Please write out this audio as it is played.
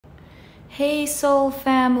Hey soul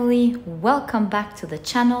family, welcome back to the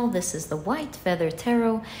channel. This is the White Feather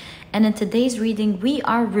Tarot, and in today's reading we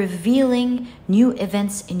are revealing new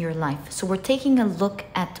events in your life. So we're taking a look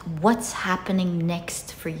at what's happening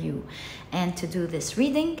next for you. And to do this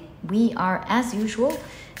reading, we are as usual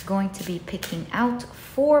going to be picking out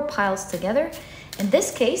 4 piles together. In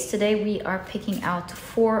this case, today we are picking out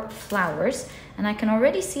 4 flowers, and I can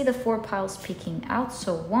already see the 4 piles peeking out.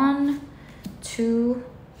 So 1, 2,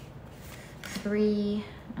 3.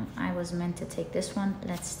 I was meant to take this one.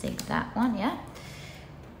 Let's take that one. Yeah.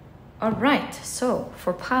 All right. So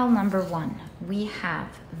for pile number 1, we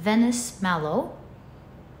have Venice Mallow.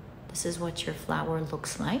 This is what your flower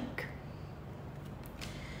looks like.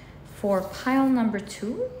 For pile number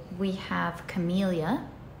 2, we have Camelia.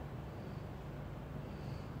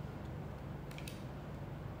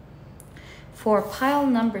 For pile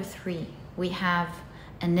number 3, we have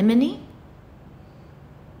Anemone.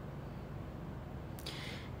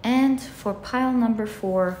 And for pile number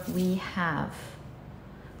 4, we have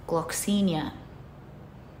Gloxinia.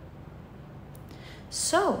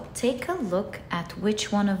 So take a look at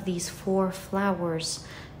which one of these 4 flowers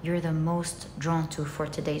you're the most drawn to for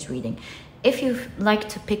today's reading. If you like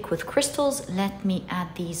to pick with crystals, let me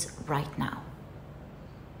add these right now.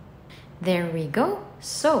 There we go.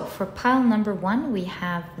 So for pile number 1, we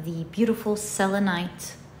have the beautiful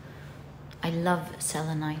Selinite. I love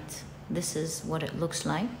Selinite. This is what it looks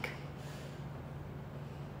like.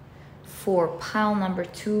 For pile number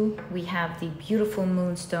 2, we have the beautiful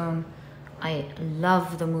Moonstone. I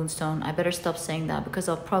love the Moonstone. I better stop saying that because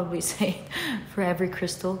I'll probably say it for every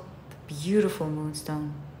crystal. The beautiful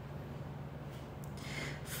Moonstone.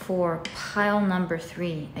 For pile number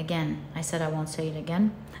 3, again, I said I won't say it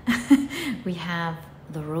again. We have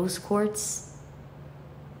the Rose Quartz.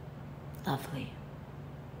 Lovely.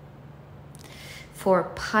 For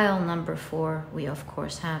pile number 4, we of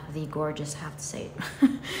course have the gorgeous, have to say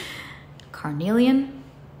it, Carnelian.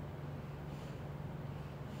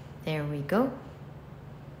 There we go.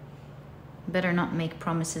 Better not make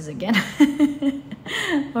promises again.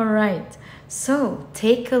 All right, so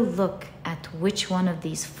take a look at which one of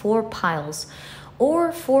these 4 piles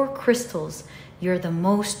or 4 crystals you're the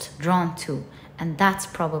most drawn to, and that's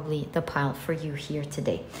probably the pile for you here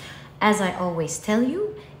today. As I always tell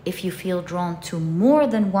you, if you feel drawn to more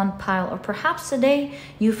than one pile, or perhaps today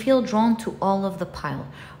you feel drawn to all of the pile,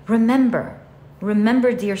 remember,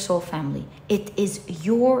 dear soul family, it is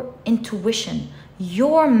your intuition,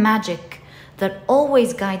 your magic that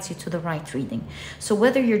always guides you to the right reading. So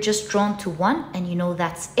whether you're just drawn to one and you know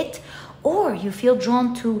that's it, or you feel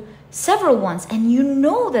drawn to several ones and you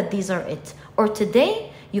know that these are it, or today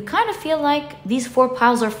you kind of feel like these 4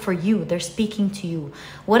 piles are for you. They're speaking to you.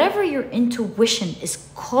 Whatever your intuition is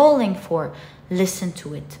calling for, listen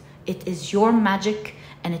to it. It is your magic,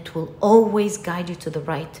 and it will always guide you to the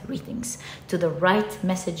right readings, to the right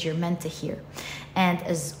message you're meant to hear. And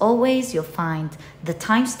as always, you'll find the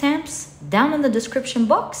timestamps down in the description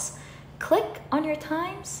box. Click on your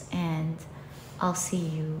times, and I'll see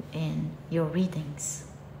you in your readings.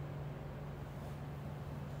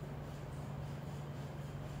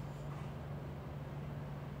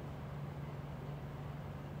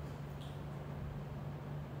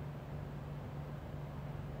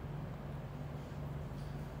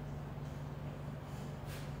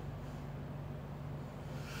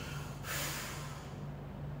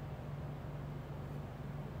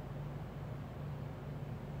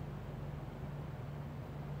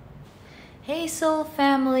 Hey soul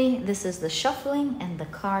family, this is the shuffling and the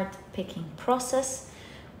card picking process.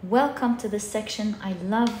 Welcome to this section. I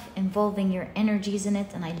love involving your energies in it,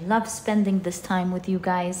 and I love spending this time with you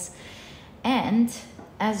guys. And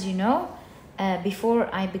as you know, before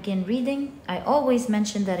I begin reading, I always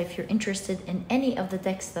mention that if you're interested in any of the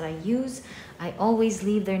decks that I use, I always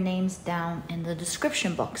leave their names down in the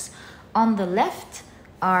description box. On the left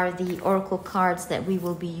are the oracle cards that we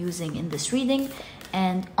will be using in this reading,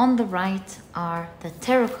 and on the right are the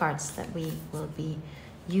tarot cards that we will be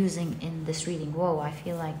using in this reading. Whoa, I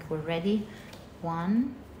feel like we're ready.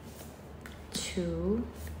 1, 2,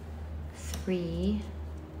 3,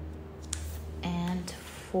 and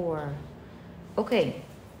 4. Okay,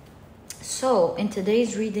 so in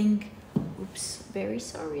today's reading, oops, very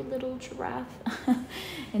sorry, little giraffe.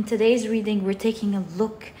 In today's reading, we're taking a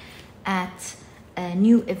look at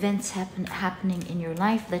new events happening in your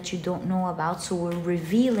life that you don't know about. So we're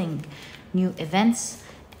revealing new events.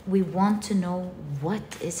 We want to know what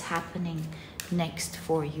is happening next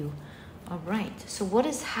for you. All right, so what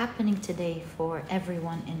is happening today for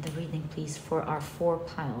everyone in the reading, please, for our 4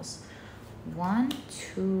 piles? 1,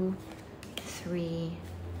 2, 3,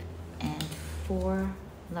 and 4.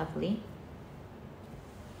 Lovely.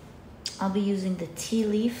 I'll be using the tea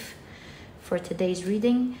leaf for today's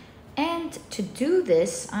reading. And to do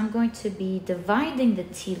this, I'm going to be dividing the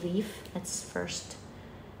tea leaf. Let's first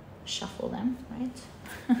shuffle them,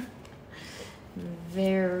 right?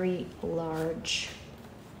 Very large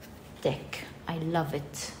deck. I love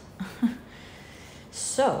it.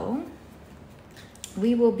 So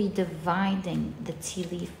we will be dividing the tea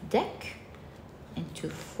leaf deck into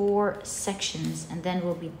 4 sections, and then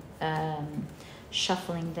we'll be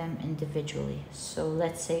shuffling them individually. So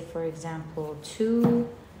let's say, for example, 2,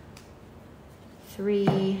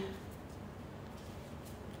 3,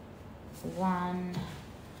 1,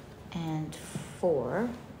 and 4,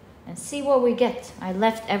 and see what we get. I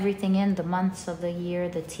left everything in, the months of the year,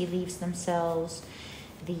 the tea leaves themselves,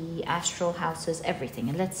 the astral houses, everything,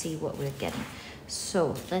 and let's see what we're getting.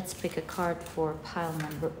 So let's pick a card for pile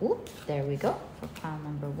number, there we go, for pile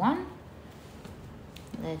number 1.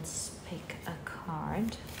 Let's pick a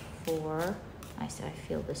card for, I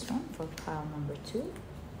feel this one, for pile number 2.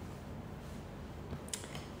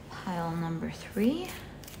 Pile number 3.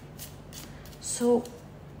 So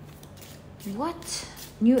what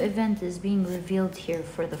new event is being revealed here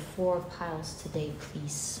for the 4 piles today,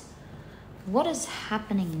 please? What is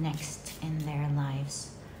happening next in their lives?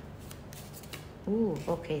 Ooh,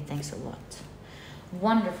 okay, thanks a lot.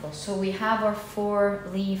 Wonderful. So we have our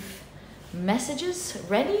 4-leaf messages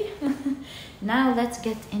ready. Now let's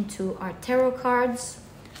get into our tarot cards.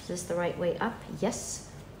 Is this the right way up? Yes.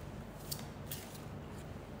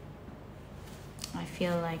 I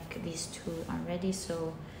feel like these 2 are ready.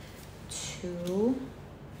 So 2,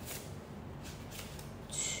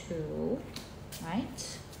 2,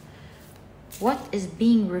 right? What is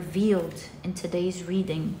being revealed in today's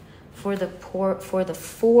reading for the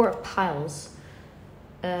 4 piles,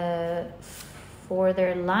 for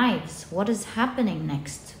their lives? What is happening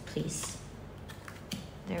next, please?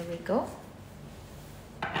 There we go.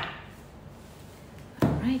 All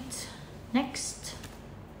right, next,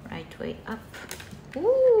 right way up.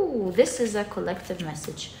 Ooh, this is a collective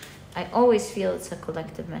message. I always feel it's a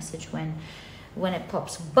collective message when it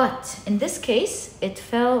pops, but in this case it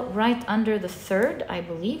fell right under the 3rd, I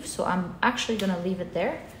believe, so I'm actually gonna leave it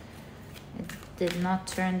there. It did not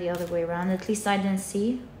turn the other way around, at least I didn't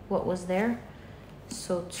see what was there.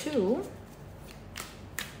 So 2,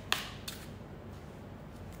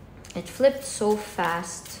 it flipped so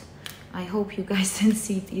fast, I hope you guys didn't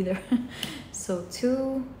see it either. So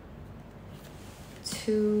 2,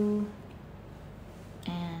 2,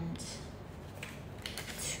 and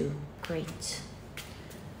 2. Great.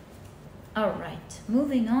 All right,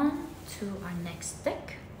 moving on to our next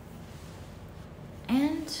deck.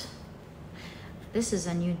 And this is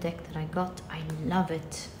a new deck that I got. I love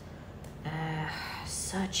it.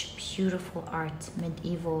 Such beautiful art,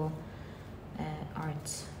 medieval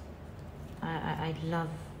art. I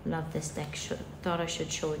love this deck. Thought I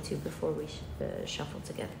should show it to you before we shuffle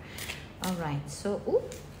together. All right, so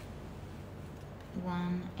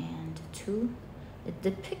 1 and 2. It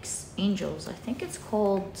depicts angels. I think it's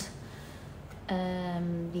called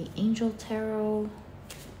the Angel Tarot,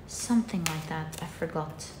 something like that. I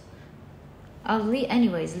forgot. I'll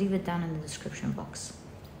anyways leave it down in the description box.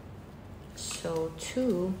 So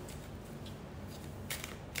 2.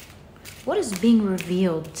 What is being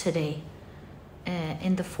revealed today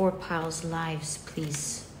in the 4 piles' lives,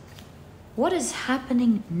 please? What is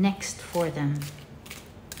happening next for them?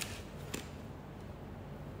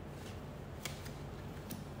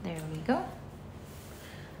 There we go.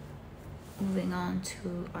 Moving on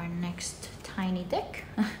to our next tiny deck.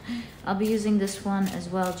 I'll be using this one as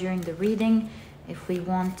well during the reading if we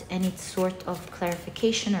want any sort of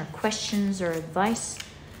clarification or questions or advice,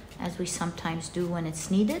 as we sometimes do when it's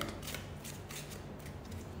needed.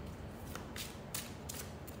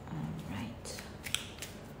 All right.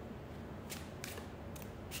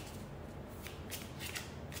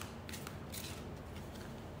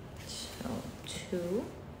 So 2,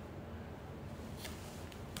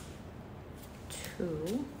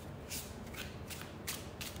 2,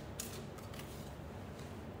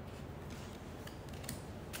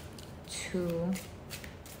 2,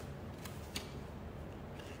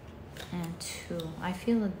 and 2. I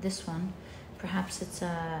feel that this one, perhaps it's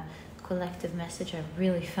a collective message. I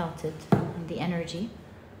really felt it in the energy.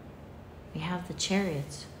 We have the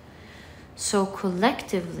Chariots. So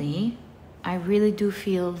collectively, I really do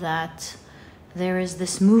feel that there is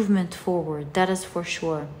this movement forward. That is for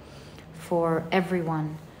sure, for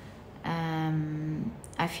everyone.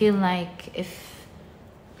 I feel like if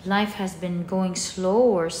life has been going slow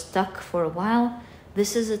or stuck for a while,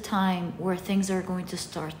 this is a time where things are going to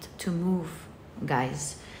start to move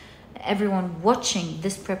guys. Everyone watching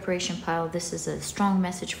this preparation pile, this is a strong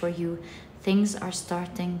message for you. Things are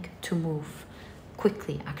starting to move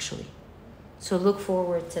quickly, actually. So look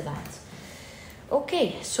forward to that.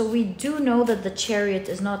 Okay, so we do know that the Chariot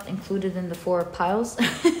is not included in the 4 piles.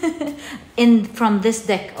 From this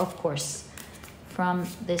deck, of course. From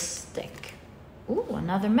this deck. Ooh,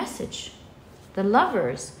 another message. The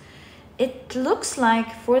Lovers. It looks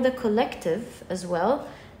like for the collective as well,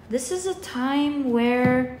 this is a time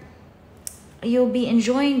where you'll be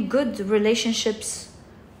enjoying good relationships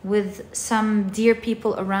with some dear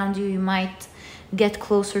people around you. You might get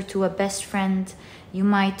closer to a best friend. You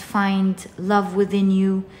might find love within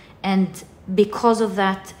you, and because of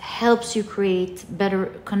that helps you create better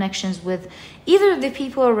connections with either the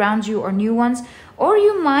people around you or new ones, or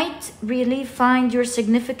you might really find your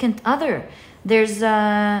significant other. There's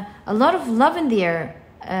a lot of love in the air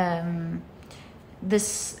at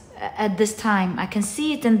this time. I can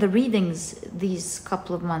see it in the readings these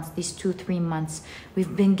couple of months, these 2-3 months.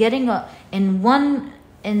 We've been getting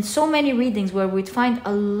in so many readings where we'd find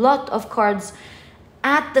a lot of cards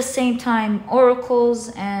at the same time, oracles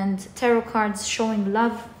and tarot cards showing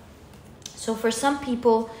love. So for some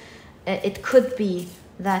people, it could be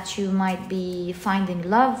that you might be finding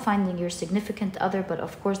love, finding your significant other, but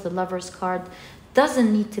of course the Lover's card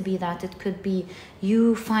doesn't need to be that. It could be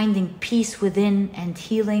you finding peace within and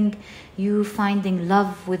healing, you finding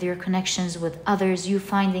love with your connections with others, you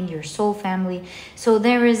finding your soul family. So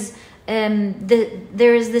there is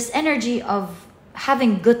this energy of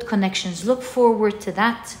having good connections. Look forward to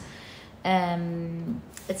that.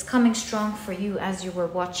 It's coming strong for you as you were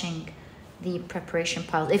watching the preparation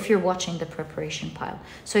pile, if you're watching the preparation pile.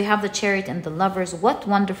 So you have the Chariot and the Lovers. What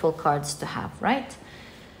wonderful cards to have, right?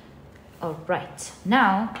 All right,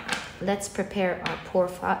 now let's prepare our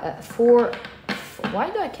why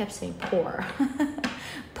do I keep saying pour?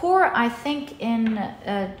 Pour, I think in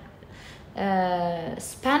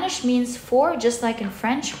Spanish means for, just like in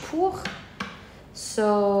French, pour.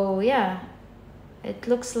 So yeah, it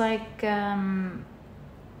looks like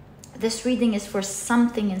this reading is for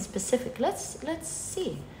something in specific. Let's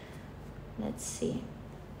see,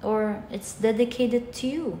 or it's dedicated to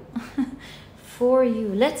you. For you.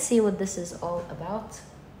 Let's see what this is all about.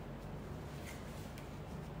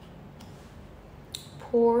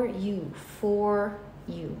 Pour you, for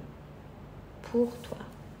you, pour toi.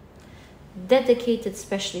 Dedicated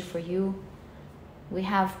especially for you. We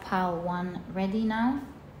have pile 1 ready now.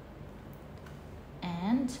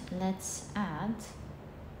 And let's add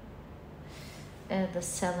the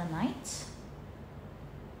Selinite.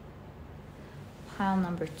 Pile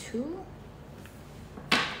number 2.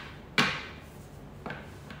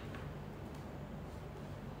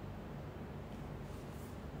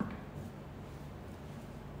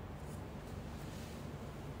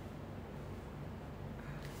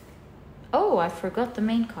 Oh, I forgot the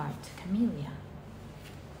main card, Camelia.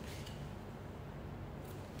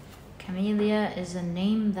 Camelia is a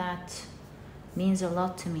name that means a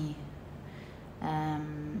lot to me.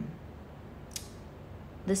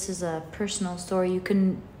 This is a personal story. You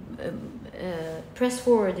can press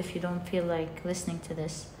forward if you don't feel like listening to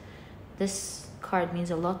this. This card means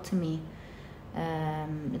a lot to me. I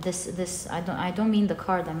don't mean the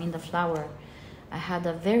card, I mean the flower. I had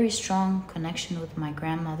a very strong connection with my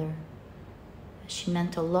grandmother. She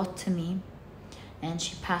meant a lot to me, and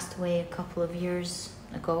she passed away a couple of years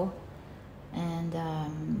ago, and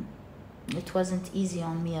it wasn't easy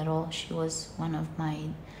on me at all. She was one of my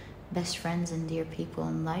best friends and dear people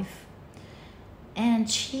in life, and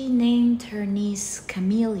she named her niece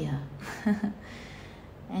Camelia.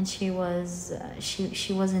 And she was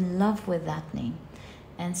in love with that name,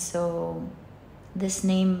 and so this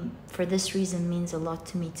name for this reason means a lot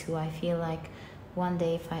to me too. I feel like one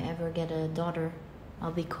day if I ever get a daughter,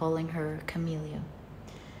 I'll be calling her Camelia.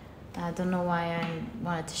 I don't know why I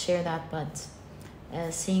wanted to share that, but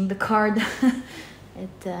seeing the card,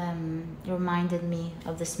 it reminded me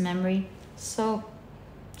of this memory. So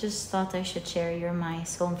just thought I should share. You're my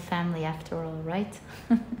soul family after all, right?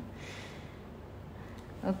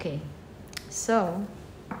 Okay, so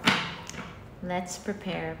let's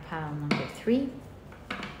prepare pile number 3.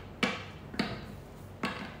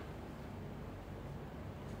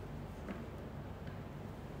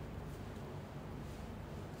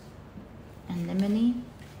 Anemone.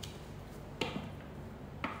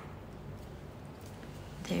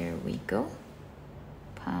 There we go.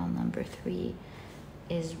 Pile number 3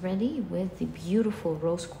 is ready with the beautiful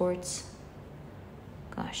rose quartz.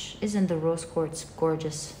 Gosh, isn't the rose quartz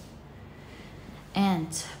gorgeous?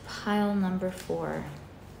 And pile number 4.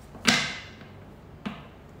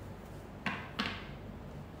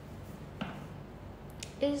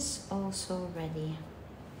 is also ready.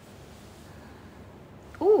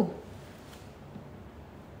 Ooh,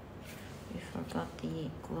 we forgot the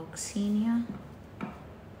Gloxinia.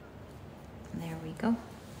 There we go.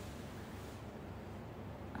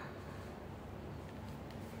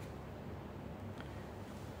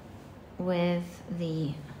 With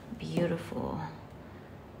the beautiful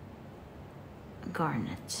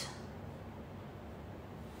Garnet.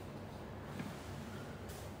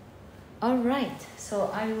 All right,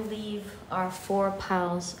 so I believe our 4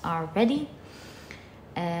 piles are ready.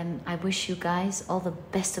 I wish you guys all the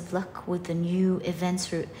best of luck with the new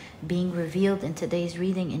events being revealed in today's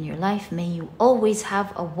reading in your life. May you always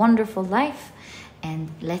have a wonderful life,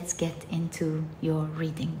 and let's get into your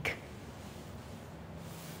reading.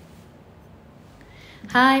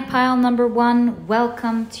 Hi, pile number 1.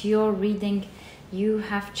 Welcome to your reading. You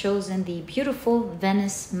have chosen the beautiful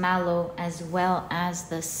Venice Mallow as well as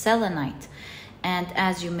the Selinite. And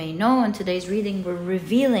as you may know, in today's reading, we're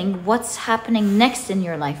revealing what's happening next in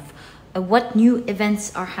your life. What new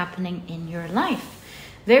events are happening in your life.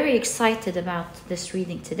 Very excited about this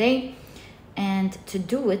reading today. And to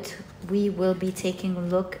do it, we will be taking a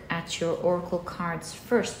look at your oracle cards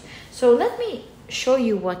first. So let me show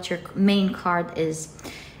you what your main card is.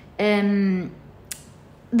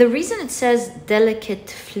 The reason it says delicate,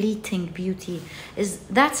 fleeting beauty is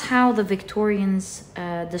that's how the Victorians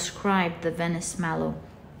described the Venice Mallow.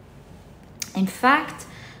 In fact,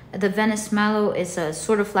 the Venice Mallow is a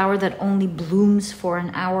sort of flower that only blooms for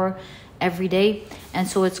an hour every day, and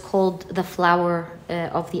so it's called the flower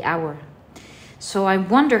of the hour. So I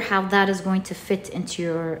wonder how that is going to fit into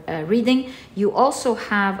your reading. You also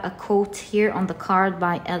have a quote here on the card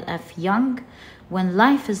by L.F. Young. When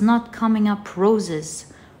life is not coming up roses,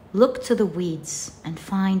 look to the weeds and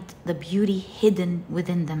find the beauty hidden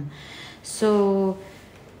within them. So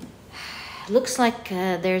looks like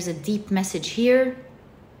there's a deep message here.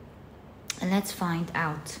 And let's find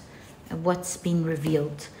out what's being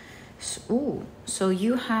revealed. So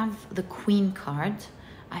you have the Queen card.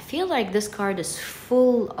 I feel like this card is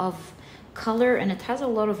full of color and it has a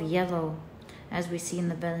lot of yellow, as we see in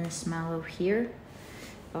the Venice Mallow here.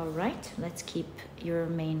 All right, let's keep your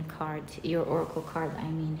main card, your oracle card, I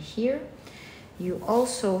mean, here. You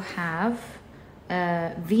also have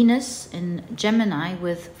Venus in Gemini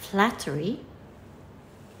with flattery.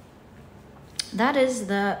 That is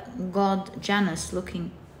the god Janus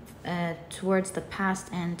looking towards the past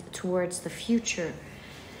and towards the future.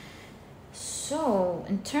 So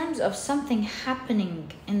in terms of something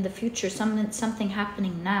happening in the future, something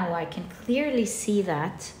happening now, I can clearly see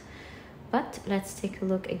that. But let's take a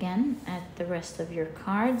look again at the rest of your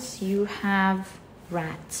cards. You have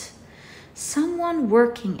Rat. Someone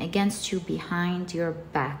working against you behind your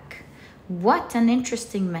back. What an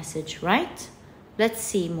interesting message, right? Let's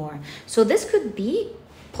see more. So this could be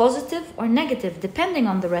positive or negative, depending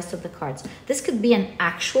on the rest of the cards. This could be an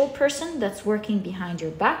actual person that's working behind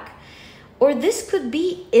your back, or this could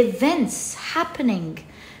be events happening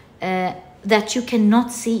that you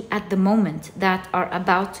cannot see at the moment, that are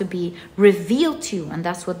about to be revealed to you. And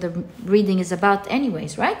that's what the reading is about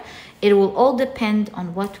anyways, right? It will all depend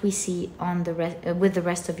on what we see on the with the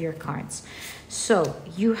rest of your cards. So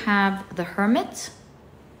you have the Hermit.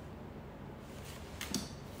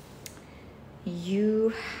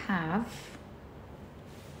 You have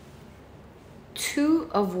Two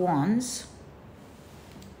of Wands.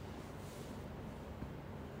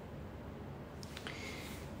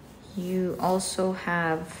 You also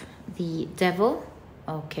have the Devil,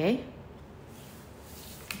 okay.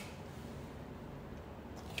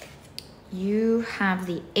 You have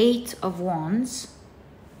the Eight of Wands.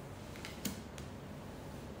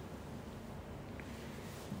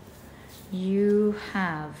 You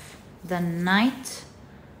have the Knight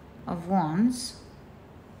of Wands.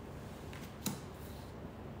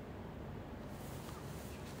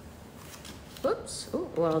 Oops. Oh,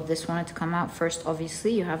 well, this wanted to come out first,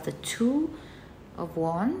 obviously. You have the Two of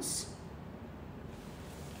Wands.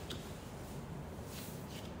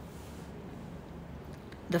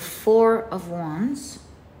 The Four of Wands.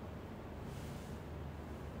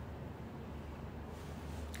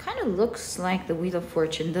 Kind of looks like the Wheel of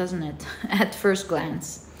Fortune, doesn't it? At first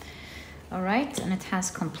glance. All right, and it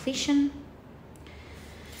has completion.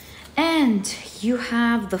 And you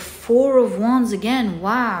have the Four of Wands again.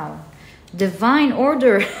 Wow. Divine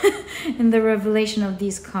order in the revelation of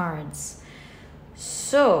these cards.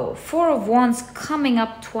 So, Four of Wands coming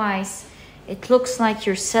up twice. It looks like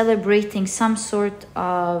you're celebrating some sort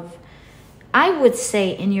of, I would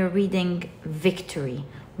say in your reading, victory.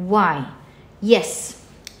 Why? Yes,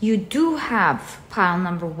 you do have pile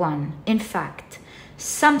number one. In fact,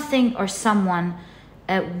 something or someone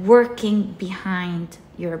working behind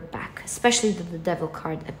your back, especially that the Devil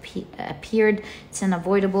card appeared. It's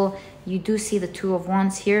unavoidable. You do see the Two of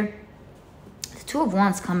Wands here. The Two of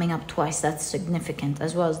Wands coming up twice, that's significant,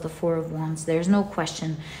 as well as the Four of Wands. There's no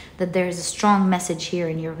question that there's a strong message here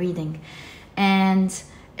in your reading. And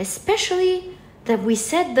especially that we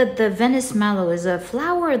said that the Venice Mallow is a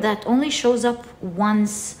flower that only shows up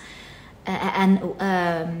once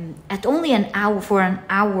at only an hour, for an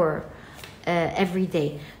hour every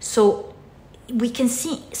day. So we can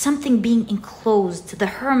see something being enclosed. The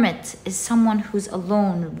hermit is someone who's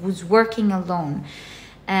alone, who's working alone,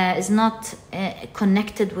 is not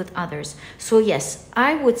connected with others. So yes,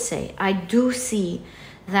 I would say I do see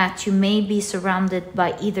that you may be surrounded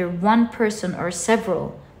by either one person or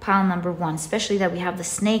several, pile number one, especially that we have the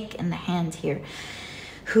snake in the hand here,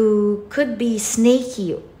 who could be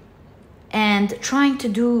snaky and trying to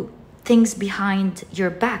do things behind your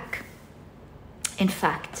back. In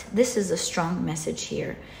fact, this is a strong message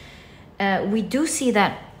here. We do see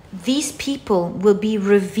that these people will be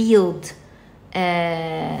revealed.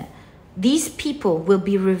 These people will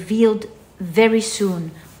be revealed very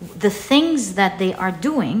soon. The things that they are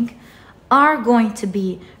doing are going to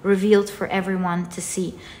be revealed for everyone to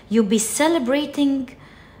see. You'll be celebrating,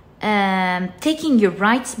 taking your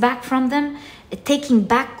rights back from them, taking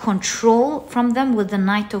back control from them with the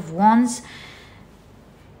Knight of Wands,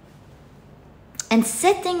 and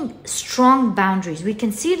setting strong boundaries. We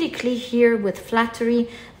can see it clearly here with flattery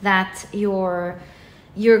that you're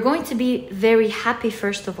going to be very happy,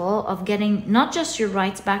 first of all, of getting not just your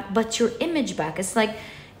rights back, but your image back. It's like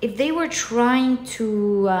if they were trying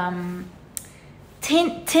to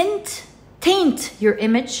taint your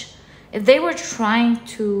image, if they were trying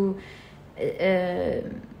to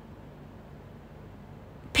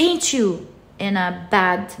paint you in a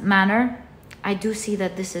bad manner, I do see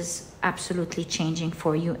that this is absolutely changing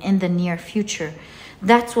for you in the near future.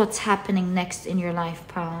 That's what's happening next in your life,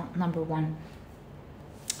 pile number one.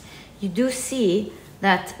 You do see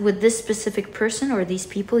that with this specific person or these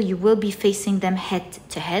people, you will be facing them head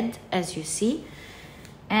to head, as you see.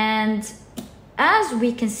 And as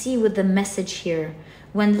we can see with the message here,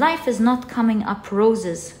 when life is not coming up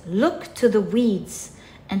roses, look to the weeds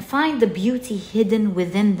and find the beauty hidden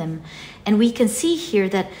within them. And we can see here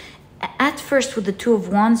that at first with the Two of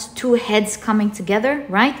Wands, two heads coming together,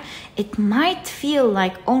 right? It might feel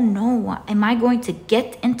like, oh no, am I going to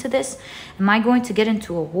get into this? Am I going to get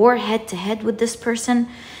into a war head to head with this person?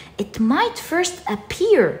 It might first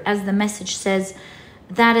appear, as the message says,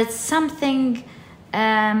 that it's something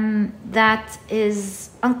that is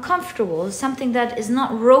uncomfortable, something that is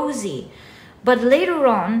not rosy. But later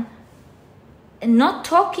on, not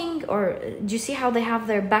talking, or do you see how they have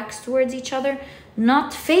their backs towards each other?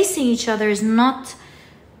 Not facing each other is not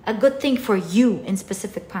a good thing for you in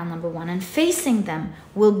specific, pile number one. And facing them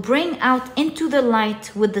will bring out into the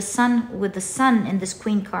light with the sun in this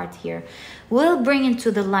Queen card here, will bring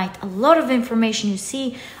into the light a lot of information. You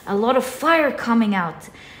see a lot of fire coming out.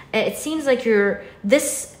 It seems like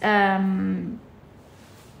this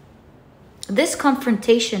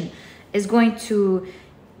confrontation is going to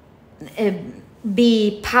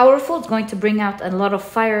be powerful. It's going to bring out a lot of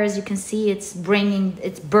fire. As you can see, it's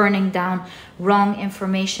burning down wrong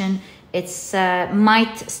information. It's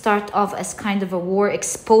might start off as kind of a war,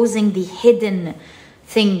 exposing the hidden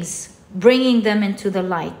things, bringing them into the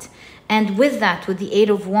light. And with that, with the Eight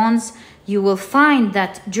of Wands, you will find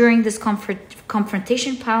that during this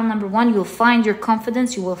confrontation, pile number one, you'll find your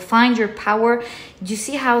confidence, you will find your power. Do you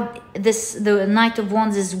see how the Knight of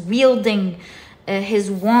Wands is wielding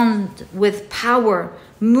his wand with power,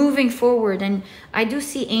 moving forward? And I do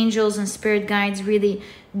see angels and spirit guides really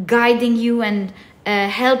guiding you and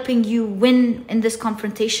helping you win in this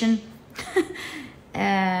confrontation,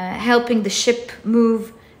 helping the ship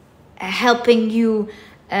move, helping you,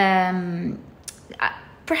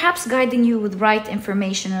 perhaps guiding you with right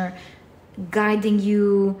information, or guiding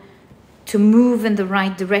you to move in the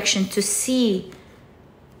right direction, to see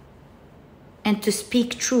and to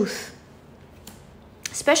speak truth.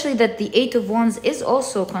 Especially that the Eight of Wands is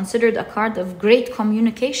also considered a card of great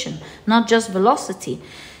communication, not just velocity.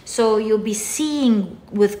 So you'll be seeing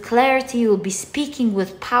with clarity, you'll be speaking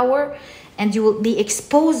with power, and you will be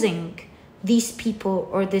exposing these people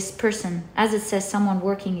or this person. As it says, someone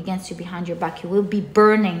working against you behind your back. You will be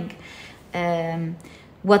burning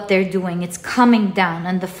what they're doing. It's coming down.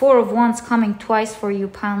 And the Four of Wands coming twice for you,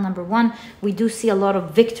 pile number one. We do see a lot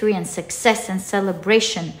of victory and success and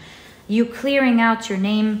celebration. You clearing out your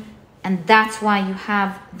name, and that's why you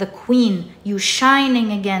have the Queen. You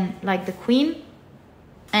shining again like the Queen.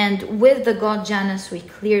 And with the god Janus, we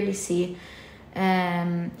clearly see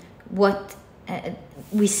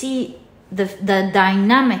we see the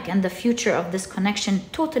dynamic and the future of this connection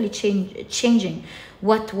totally changing.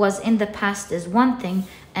 What was in the past is one thing,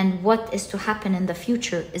 and what is to happen in the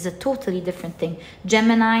future is a totally different thing.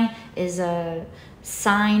 Gemini is a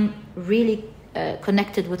sign really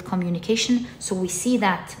connected with communication. So we see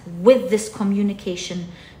that with this communication,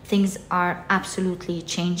 things are absolutely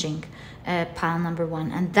changing. Pile number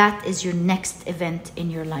 1, and that is your next event in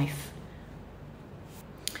your life.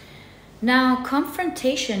 Now,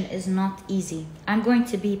 confrontation is not easy. I'm going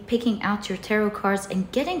to be picking out your tarot cards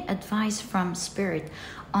and getting advice from Spirit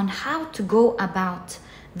on how to go about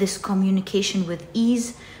this communication with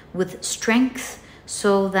ease, with strength,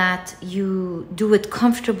 so that you do it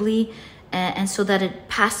comfortably and so that it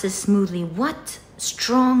passes smoothly. What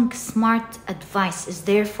strong, smart advice is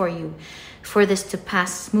there for you for this to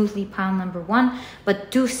pass smoothly, pile number 1?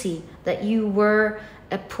 But do see that you were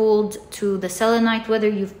pulled to the selenite, whether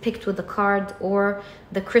you've picked with the card or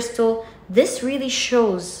the crystal. This really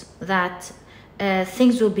shows that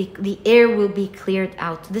the air will be cleared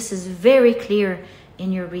out. This is very clear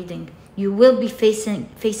in your reading. You will be facing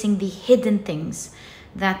the hidden things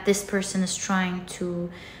that this person is trying to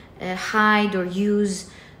hide or use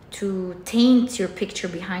to taint your picture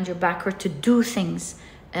behind your back, or to do things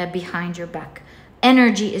behind your back.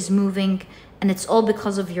 Energy is moving, and it's all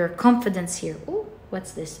because of your confidence here. Oh,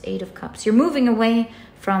 what's this? 8 of Cups. You're moving away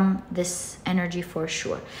from this energy for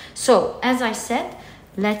sure. So, as I said,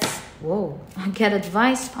 let's get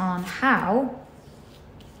advice on how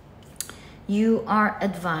you are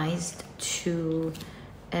advised to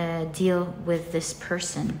deal with this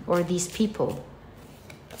person or these people.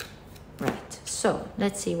 Right. So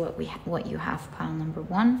let's see what you have, pile number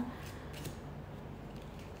 1.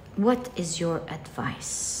 What is your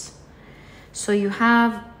advice? So you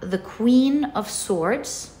have the Queen of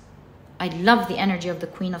Swords. I love the energy of the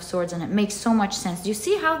Queen of Swords, and it makes so much sense. Do you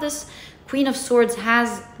see how this Queen of Swords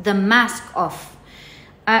has the mask off?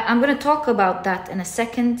 I'm going to talk about that in a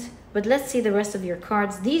second, but let's see the rest of your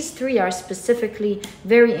cards. These 3 are specifically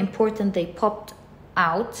very important. They popped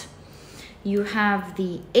out. You have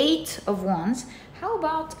the 8 of Wands. How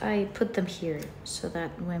about I put them here so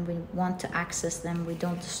that when we want to access them, we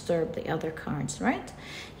don't disturb the other cards, right?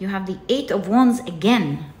 You have the 8 of Wands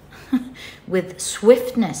again with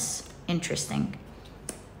swiftness. Interesting.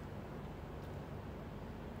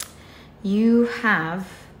 You have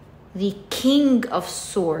the King of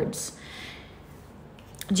Swords.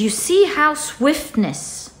 Do you see how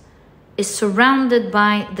swiftness is surrounded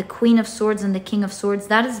by the Queen of Swords and the King of Swords?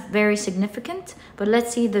 That is very significant. But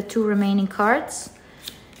let's see the 2 remaining cards.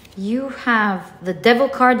 You have the Devil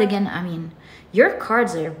card again. I mean, your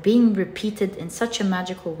cards are being repeated in such a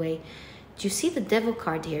magical way. Do you see the Devil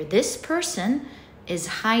card here? This person is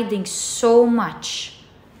hiding so much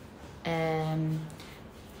in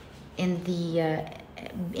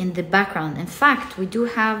the background. In fact, we do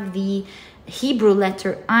have the Hebrew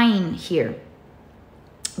letter Ayin here,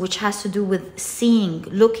 which has to do with seeing,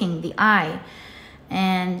 looking, the eye.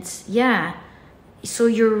 And yeah, so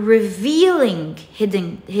you're revealing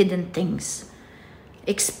hidden things.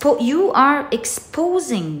 You are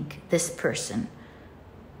exposing this person.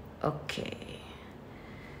 Okay.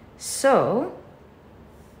 So,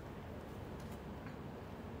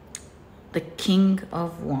 the King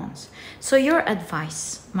of Wands. So your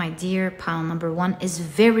advice, my dear pile number 1, is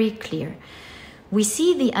very clear. We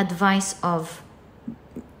see the advice of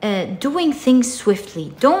doing things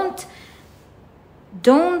swiftly. Don't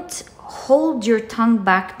hold your tongue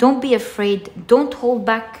back. Don't be afraid. Don't hold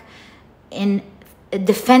back in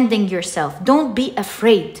defending yourself. Don't be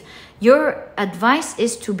afraid. Your advice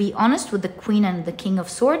is to be honest with the Queen and the King of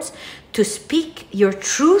Swords, to speak your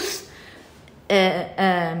truth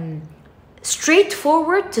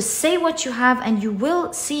straightforward, to say what you have, and you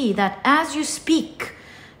will see that as you speak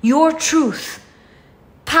your truth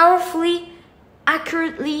powerfully,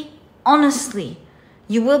 accurately, honestly,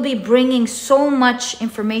 you will be bringing so much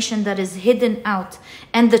information that is hidden out,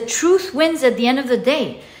 and the truth wins at the end of the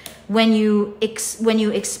day. When you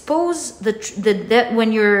expose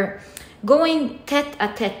when you're going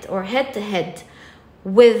tête-à-tête or head-to-head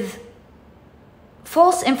with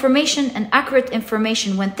false information and accurate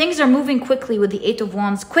information, when things are moving quickly with the 8 of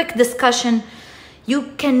Wands, quick discussion,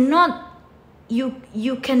 you cannot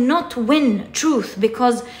win truth,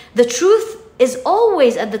 because the truth is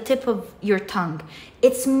always at the tip of your tongue.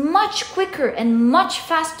 It's much quicker and much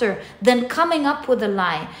faster than coming up with a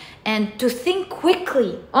lie. And to think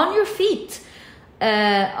quickly on your feet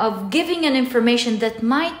of giving an information that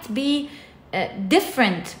might be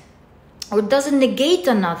different or doesn't negate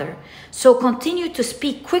another. So continue to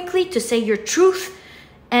speak quickly, to say your truth.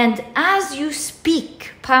 And as you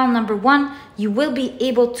speak, pile number 1, you will be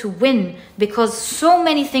able to win, because so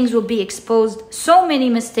many things will be exposed. So many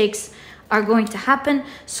mistakes are going to happen.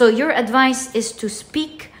 So your advice is to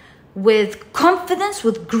speak with confidence,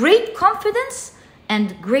 with great confidence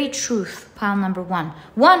and great truth. Pile number 1.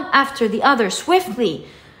 One after the other, swiftly.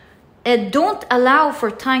 Don't allow for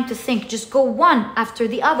time to think. Just go one after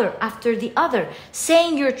the other,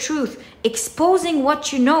 saying your truth, exposing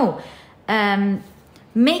what you know,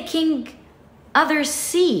 making others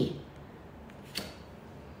see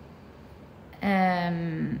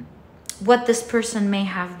what this person may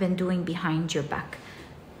have been doing behind your back.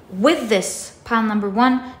 With this, pile number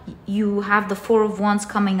 1, you have the 4 of Wands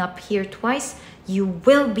coming up here twice. You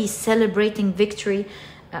will be celebrating victory.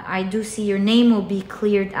 I do see your name will be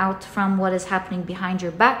cleared out from what is happening behind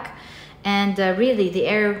your back. And really, the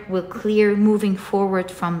air will clear moving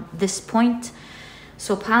forward from this point.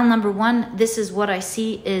 So pile number 1, this is what I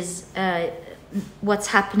see is what's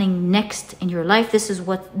happening next in your life. This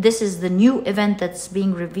is the new event that's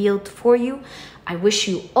being revealed for you. I wish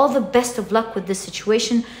you all the best of luck with this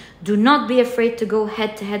situation. Do not be afraid to go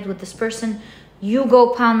head to head with this person. You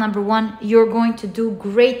go, pile number 1. You're going to do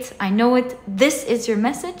great. I know it. This is your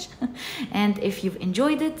message. And if you've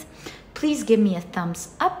enjoyed it, please give me a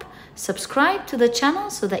thumbs up. Subscribe to the channel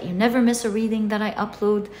so that you never miss a reading that I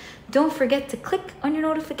upload. Don't forget to click on your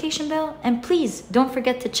notification bell. And please don't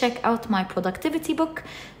forget to check out my productivity book.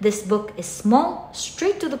 This book is small,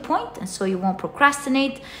 straight to the point, and so you won't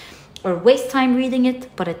procrastinate or waste time reading it,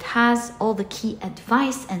 but it has all the key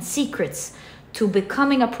advice and secrets to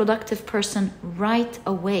becoming a productive person right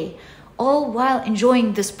away, all while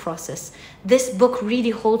enjoying this process. This book really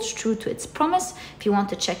holds true to its promise. If you want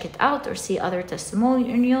to check it out or see other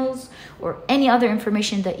testimonials or any other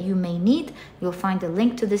information that you may need, you'll find a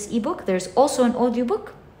link to this ebook. There's also an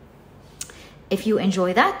audiobook. If you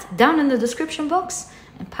enjoy that, down in the description box.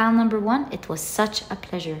 And pile number 1, it was such a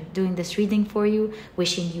pleasure doing this reading for you.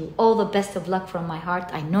 Wishing you all the best of luck from my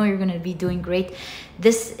heart. I know you're going to be doing great.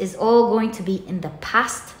 This is all going to be in the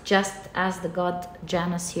past, just as the god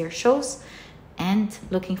Janus here shows. And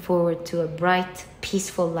looking forward to a bright,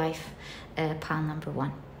 peaceful life, pile number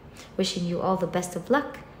 1. Wishing you all the best of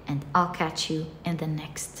luck, and I'll catch you in the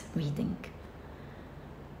next reading.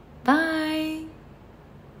 Bye!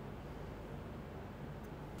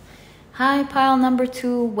 Hi, pile number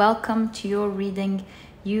 2. Welcome to your reading.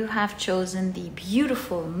 You have chosen the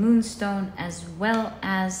beautiful Moonstone as well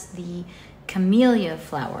as the Camelia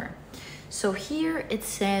flower. So here it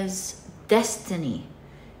says destiny.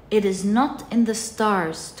 It is not in the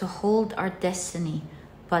stars to hold our destiny,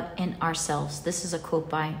 but in ourselves. This is a quote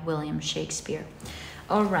by William Shakespeare.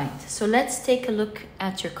 All right, so let's take a look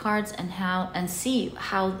at your cards and see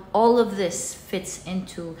how all of this fits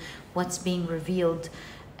into what's being revealed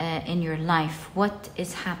in your life. What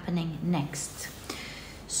is happening next?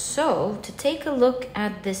 So to take a look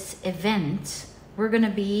at this event, we're going to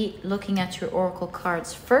be looking at your oracle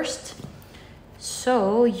cards first.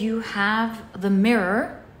 So you have the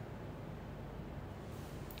Mirror.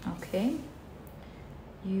 Okay.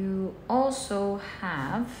 You also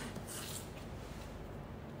have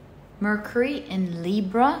Mercury in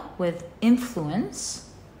Libra with influence.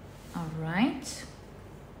 All right.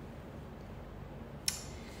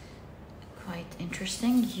 Quite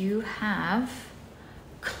interesting. You have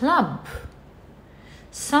Club.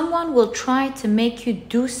 Someone will try to make you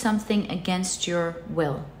do something against your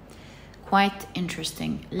will. Quite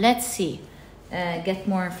interesting. Let's see. Get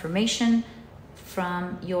more information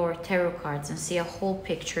from your tarot cards and see a whole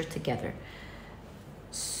picture together.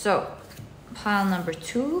 So, pile number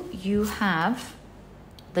 2, you have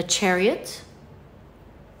the Chariot.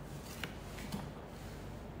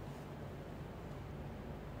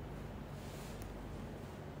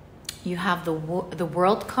 You have the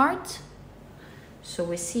World card. So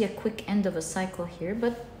we see a quick end of a cycle here,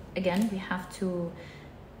 but again, we have to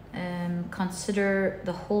consider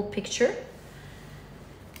the whole picture.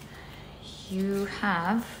 You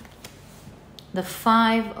have the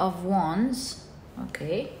 5 of Wands.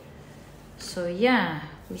 Okay. So yeah,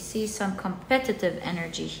 we see some competitive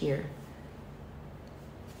energy here.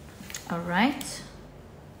 All right.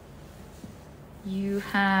 You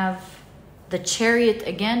have the Chariot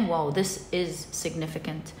again. Wow, this is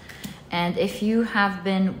significant. And if you have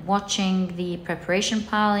been watching the preparation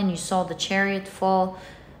pile and you saw the Chariot fall,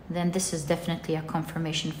 then this is definitely a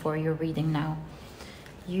confirmation for your reading now.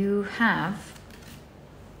 You have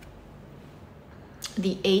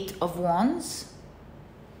the 8 of Wands.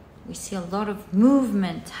 We see a lot of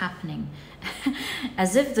movement happening.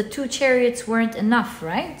 As if the 2 chariots weren't enough,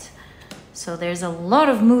 right? So there's a lot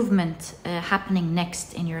of movement happening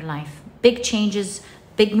next in your life. Big changes,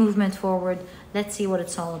 big movement forward. Let's see what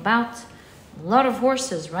it's all about. A lot of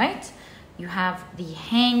horses, right? You have the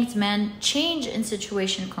Hanged Man, change in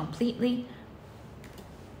situation completely.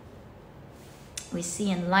 We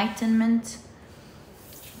see enlightenment.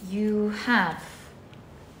 You have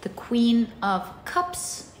the Queen of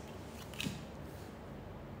Cups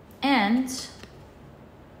and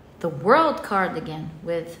the World card again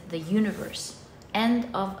with the universe. End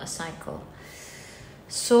of a cycle.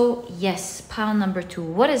 So yes, pile number 2.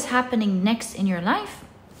 What is happening next in your life?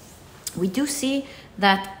 We do see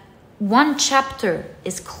that one chapter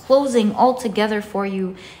is closing altogether for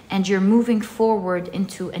you and you're moving forward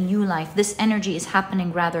into a new life. This energy is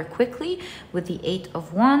happening rather quickly with the 8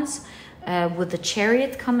 of Wands, with the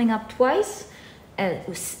Chariot coming up twice,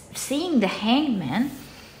 seeing the Hanged Man.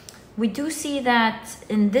 We do see that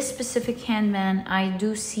in this specific Hangman, I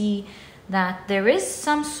do see that there is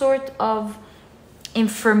some sort of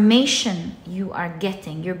information you are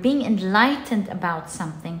getting. You're being enlightened about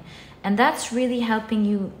something, and that's really helping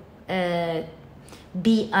you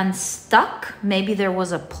be unstuck. Maybe there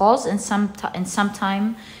was a pause in some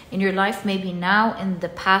time in your life, maybe now, in the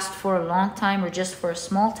past, for a long time, or just for a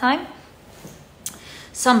small time.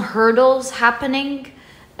 Some hurdles happening.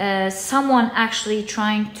 Someone actually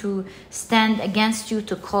trying to stand against you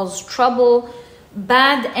to cause trouble.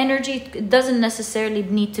 Bad energy. It doesn't necessarily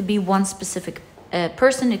need to be one specific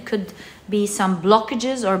person. It could be some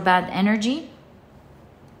blockages or bad energy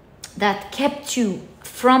that kept you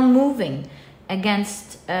from moving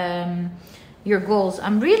against your goals.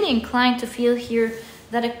 I'm really inclined to feel here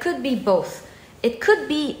that it could be both. It could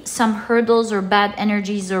be some hurdles or bad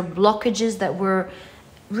energies or blockages that were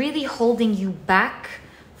really holding you back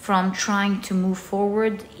from trying to move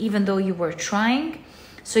forward, even though you were trying.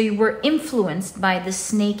 So you were influenced by the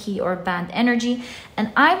snaky or bad energy.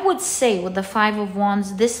 And I would say with the 5 of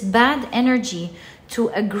Wands, this bad energy, to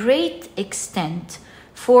a great extent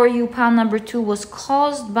for you, pile number 2, was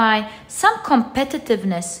caused by some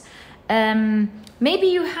competitiveness. Maybe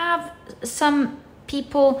you have some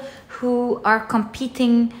people who are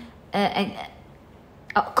competing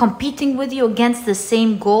with you against the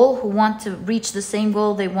same goal, who want to reach the same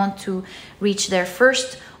goal. They want to reach there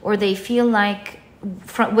first, or they feel like,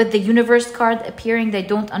 with the universe card appearing, they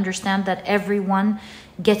don't understand that everyone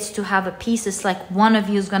gets to have a piece. It's like one of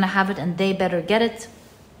you is going to have it and they better get it.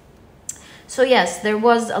 So yes, there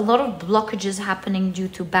was a lot of blockages happening due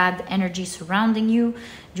to bad energy surrounding you,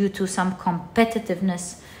 due to some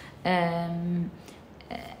competitiveness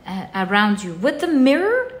around you. With the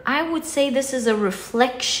Mirror, I would say this is a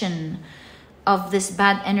reflection of this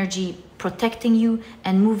bad energy protecting you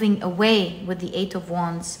and moving away with the 8 of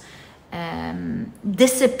Wands,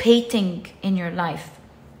 dissipating in your life.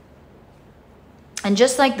 And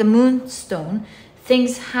just like the Moonstone,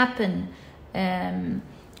 things happen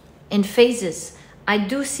in phases. I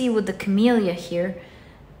do see with the Camelia here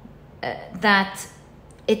that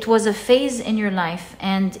it was a phase in your life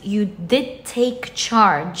and you did take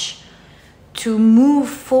charge to move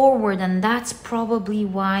forward, and that's probably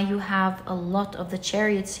why you have a lot of the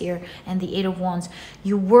Chariots here and the 8 of Wands.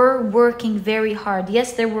 You were working very hard.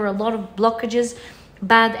 Yes, there were a lot of blockages,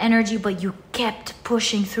 bad energy, but you kept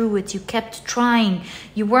pushing through it. You kept trying.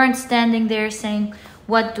 You weren't standing there saying,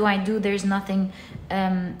 what do I do? There's nothing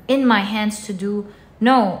in my hands to do.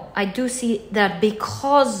 No, I do see that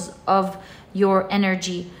because of your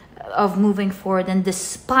energy of moving forward, and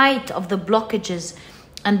despite of the blockages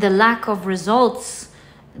and the lack of results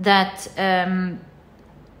that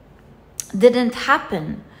didn't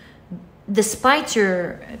happen, despite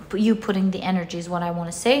you putting the energy, is what I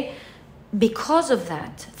want to say. Because of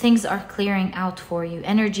that, things are clearing out for you.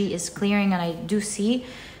 Energy is clearing, and I do see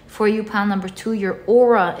for you, pile number 2, your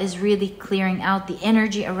aura is really clearing out. The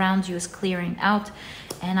energy around you is clearing out,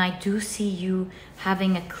 and I do see you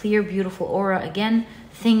having a clear, beautiful aura again.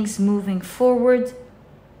 Things moving forward,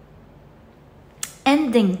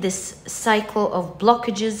 ending this cycle of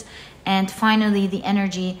blockages, and finally the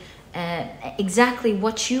energy, exactly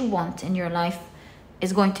what you want in your life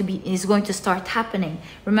is going to start happening.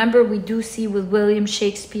 Remember, we do see with William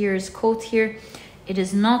Shakespeare's quote here, it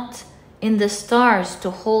is not in the stars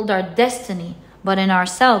to hold our destiny, but in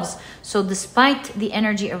ourselves. So despite the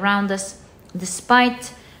energy around us,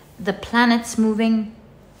 despite the planets moving,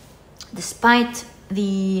 despite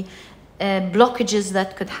the blockages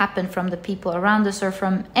that could happen from the people around us or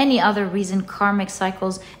from any other reason, karmic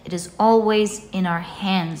cycles, it is always in our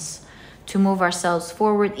hands to move ourselves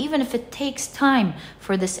forward, even if it takes time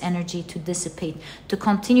for this energy to dissipate, to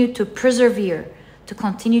continue to persevere, to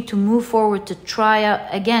continue to move forward, to try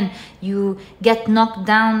again. You get knocked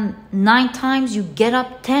down 9 times, you get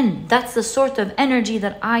up 10. That's the sort of energy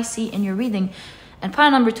that I see in your reading. And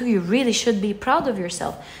pile number 2, you really should be proud of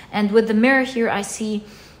yourself. And with the mirror here, I see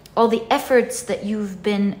all the efforts that you've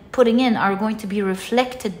been putting in are going to be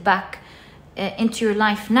reflected back into your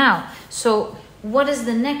life now. So what is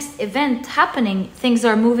the next event happening? Things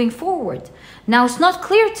are moving forward. Now, it's not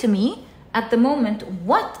clear to me at the moment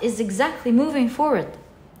what is exactly moving forward,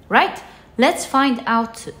 right? Let's find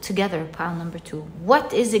out together, pile number 2.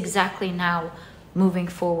 What is exactly now moving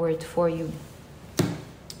forward for you?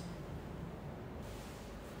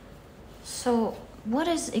 So what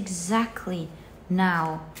is exactly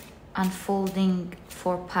now unfolding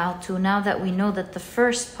for pile 2? Now that we know that the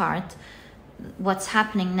first part, what's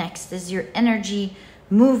happening next is your energy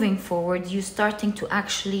moving forward, you starting to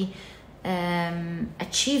actually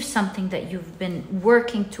achieve something that you've been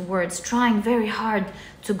working towards, trying very hard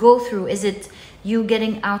to go through. Is it you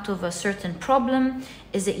getting out of a certain problem?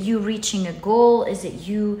 Is it you reaching a goal? Is it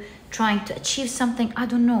you trying to achieve something? I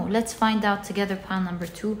don't know. Let's find out together, pile number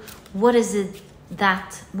 2. What is it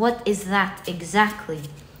that? What is that exactly?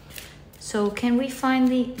 So can we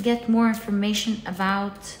finally get more information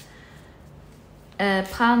about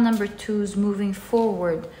pile number 2's moving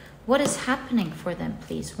forward? What is happening for them,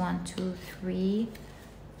 please? 1, 2, 3,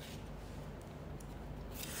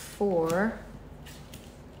 4,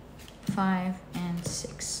 5, and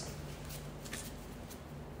 6.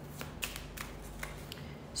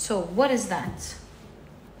 So what is that?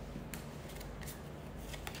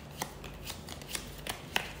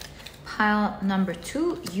 Pile number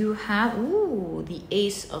 2, you have, ooh, the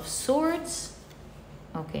Ace of Swords.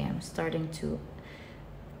 Okay, I'm starting to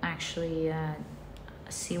actually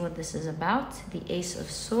see what this is about. The Ace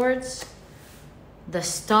of Swords, the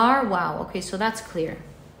Star. Wow, okay, so that's clear.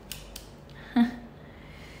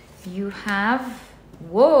 You have,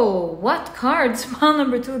 whoa, what cards? Pile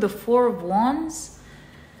number 2, the Four of Wands.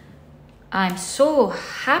 I'm so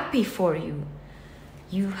happy for you.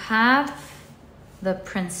 You have the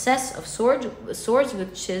Princess of Swords,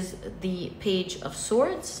 which is the Page of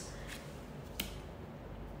Swords.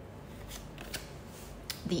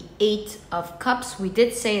 The 8 of Cups. We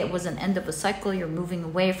did say it was an end of a cycle. You're moving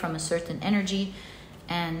away from a certain energy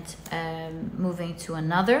and moving to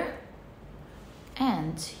another.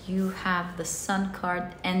 And you have the Sun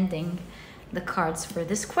card ending the cards for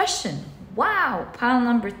this question. Wow, pile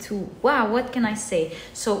number 2. Wow, what can I say?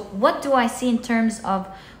 So what do I see in terms of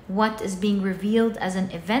what is being revealed as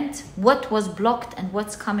an event? What was blocked and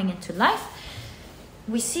what's coming into life?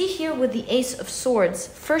 We see here with the Ace of Swords,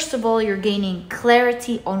 first of all, you're gaining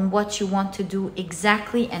clarity on what you want to do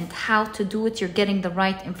exactly and how to do it. You're getting the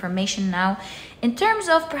right information now. In terms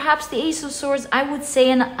of perhaps the Ace of Swords, I would say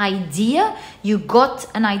an idea. You got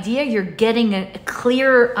an idea. You're getting a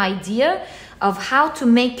clearer idea of how to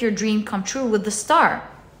make your dream come true with the Star.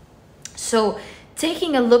 So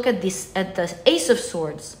taking a look at this, at the Ace of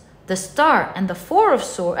Swords, the Star, and the Four of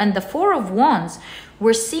Swords and the Four of Wands,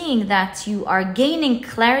 we're seeing that you are gaining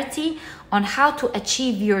clarity on how to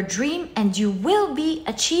achieve your dream, and you will be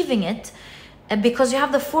achieving it because you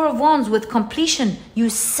have the Four of Wands with completion. You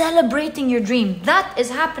celebrating your dream. That is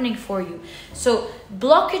happening for you. So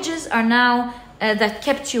blockages are now that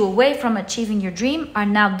kept you away from achieving your dream are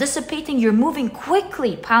now dissipating. You're moving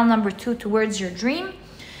quickly, pile number 2, towards your dream.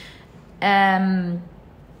 And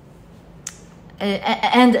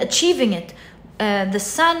achieving it. The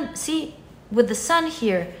Sun, see, with the Sun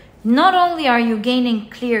here, not only are you gaining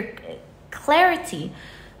clarity,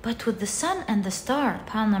 but with the Sun and the Star,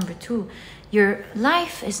 pile number 2, your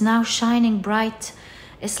life is now shining bright.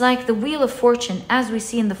 It's like the Wheel of Fortune, as we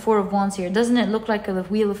see in the Four of Wands here. Doesn't it look like a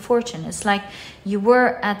Wheel of Fortune? It's like you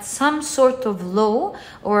were at some sort of low,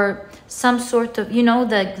 or some sort of, you know,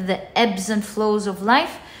 the ebbs and flows of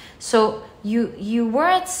life. So you were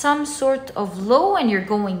at some sort of low and you're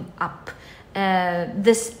going up.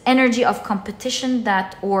 This energy of competition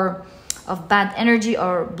that, or of bad energy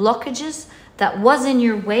or blockages that was in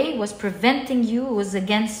your way, was preventing you, was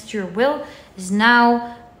against your will, is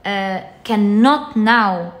now cannot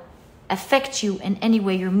now affect you in any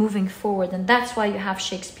way. You're moving forward, and that's why you have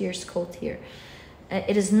Shakespeare's quote here.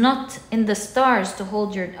 It is not in the stars to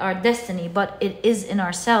hold our destiny, but it is in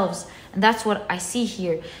ourselves. And that's what I see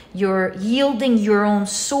here. You're yielding your own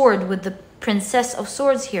sword with the Princess of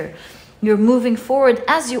Swords here. You're moving forward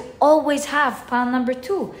as you always have, pile number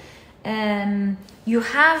 2. You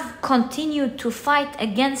have continued to fight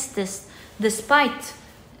against this despite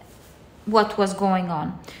what was going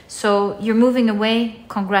on. So you're moving away.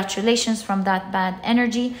 Congratulations from that bad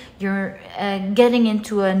energy. You're getting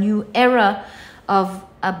into a new era of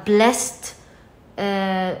a blessed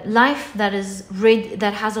life that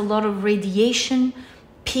has a lot of radiation,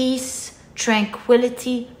 peace,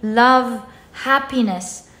 tranquility, love,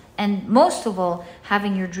 happiness, and most of all,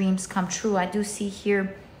 having your dreams come true. I do see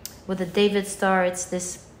here with the David star, it's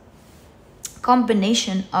this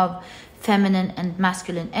combination of feminine and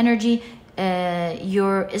masculine energy.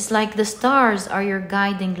 It's like the stars are your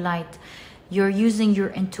guiding light. You're using your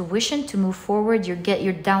intuition to move forward.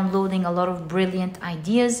 You're downloading a lot of brilliant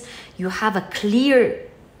ideas. You have a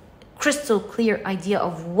crystal clear idea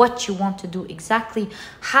of what you want to do, exactly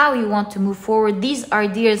how you want to move forward. These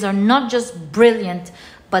ideas are not just brilliant,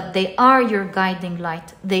 but they are your guiding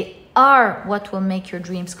light. They are what will make your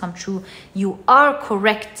dreams come true. You are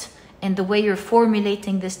correct in the way you're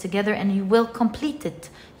formulating this together, and you will complete it.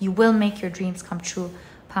 You will make your dreams come true.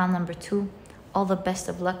 Pile number 2. All the best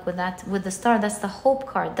of luck with that. With the star, that's the hope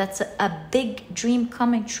card. That's a big dream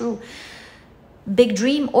coming true. Big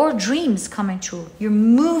dream or dreams coming true. You're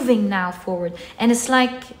moving now forward. And it's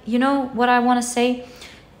like, you know what I want to say?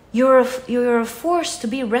 You're a force to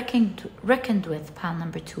be reckoned with, pile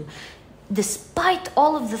number 2. Despite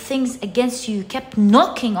all of the things against you, you kept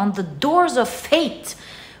knocking on the doors of fate,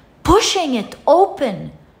 pushing it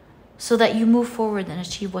open so that you move forward and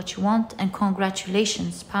achieve what you want. And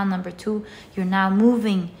congratulations, pile number 2. You're now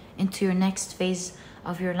moving into your next phase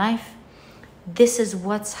of your life. This is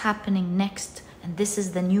what's happening next. And this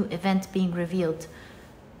is the new event being revealed.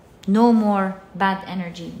 No more bad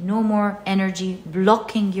energy. No more energy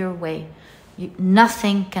blocking your way.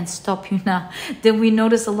 Nothing can stop you now. Did we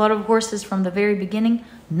notice a lot of horses from the very beginning?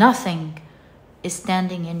 Nothing is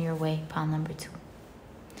standing in your way, pile number 2.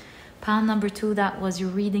 Pile number 2, that was your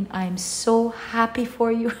reading. I am so happy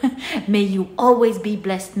for you. May you always be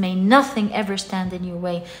blessed. May nothing ever stand in your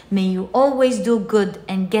way. May you always do good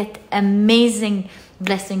and get amazing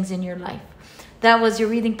blessings in your life. That was your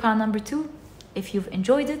reading, pile number 2. If you've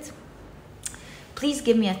enjoyed it, please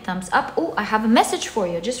give me a thumbs up. Oh, I have a message for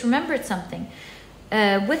you. Just remembered something.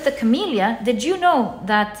 With the camellia, did you know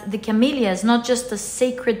that the camellia is not just a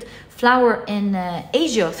sacred flower in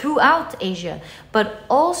Asia, throughout Asia, but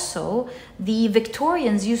also the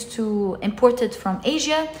Victorians used to import it from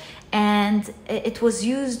Asia, and it was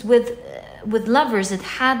used with lovers. It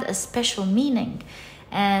had a special meaning.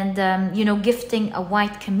 And, gifting a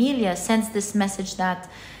white camellia sends this message that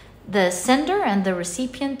the sender and the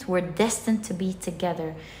recipient were destined to be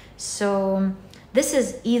together. So this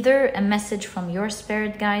is either a message from your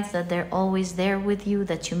spirit guides that they're always there with you,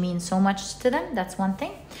 that you mean so much to them. That's one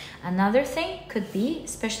thing. Another thing could be,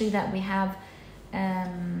 especially that we have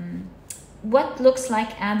what looks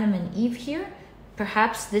like Adam and Eve here.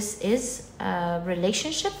 Perhaps this is a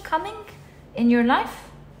relationship coming in your life.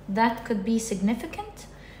 That could be significant.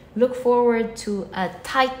 Look forward to a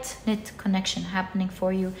tight-knit connection happening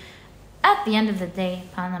for you. At the end of the day,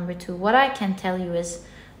 pile number 2, what I can tell you is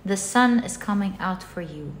the sun is coming out for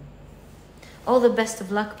you. All the best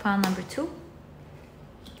of luck, pile number 2.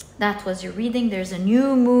 That was your reading. There's a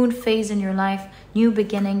new moon phase in your life, new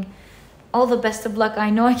beginning. All the best of luck. I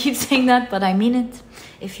know I keep saying that, but I mean it.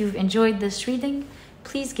 If you've enjoyed this reading,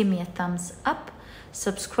 please give me a thumbs up.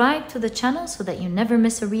 Subscribe to the channel so that you never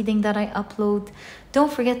miss a reading that I upload.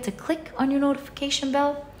 Don't forget to click on your notification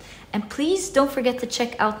bell. And please don't forget to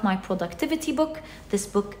check out my productivity book. This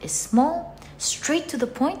book is small, straight to the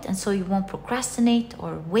point, and so you won't procrastinate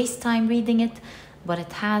or waste time reading it. But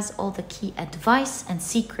it has all the key advice and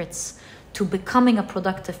secrets to becoming a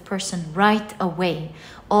productive person right away,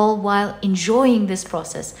 all while enjoying this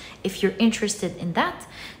process. If you're interested in that,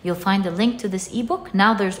 you'll find a link to this ebook.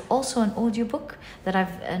 Now there's also an audiobook that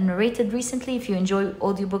I've narrated recently. If you enjoy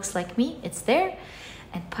audiobooks like me, it's there.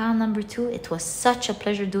 And pile number 2, it was such a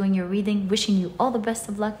pleasure doing your reading. Wishing you all the best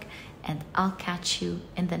of luck, and I'll catch you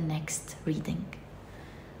in the next reading.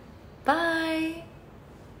 Bye.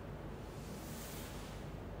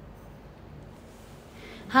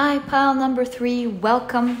 Hi, pile number 3.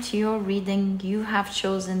 Welcome to your reading. You have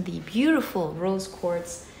chosen the beautiful rose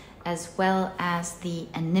quartz as well as the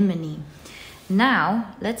anemone.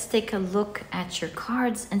 Now, let's take a look at your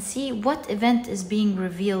cards and see what event is being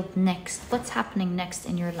revealed next. What's happening next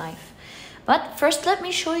in your life? But first, let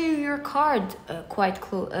me show you your card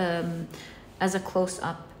as a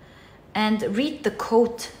close-up. And read the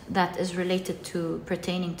quote that is related to,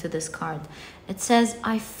 pertaining to this card. It says,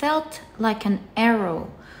 I felt like an arrow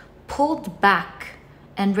pulled back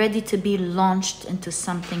and ready to be launched into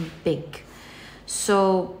something big.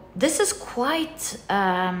 So this is quite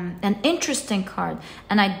an interesting card.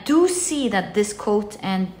 And I do see that this quote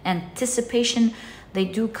and anticipation, they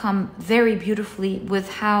do come very beautifully with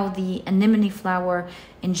how the anemone flower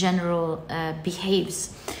in general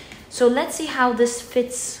behaves. So let's see how this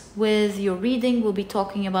fits with your reading. We'll be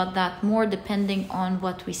talking about that more depending on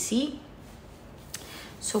what we see.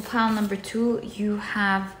 So pile number 2, you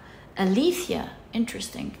have Aletheia.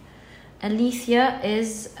 Interesting. Aletheia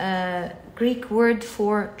is a Greek word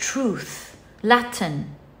for truth.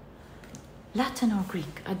 Latin or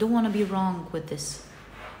Greek? I don't want to be wrong with this.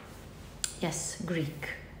 Yes, Greek.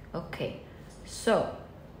 Okay. So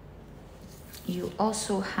you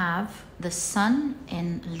also have the sun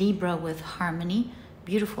in Libra with harmony.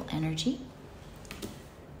 Beautiful energy.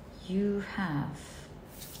 You have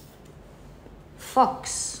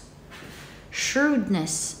Fox,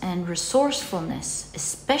 shrewdness and resourcefulness,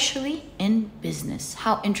 especially in business.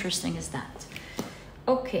 How interesting is that?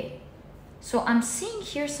 Okay, so I'm seeing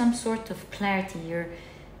here some sort of clarity. You're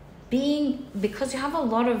being, because you have a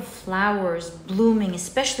lot of flowers blooming,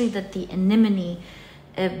 especially that the anemone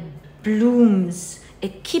blooms.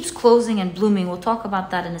 It keeps closing and blooming. We'll talk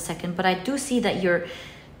about that in a second. But I do see that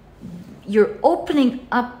you're opening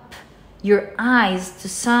up your eyes to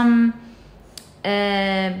some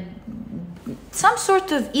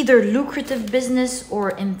sort of either lucrative business or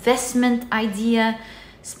investment idea,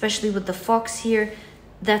 especially with the fox here,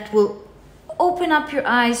 that will open up your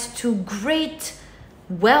eyes to great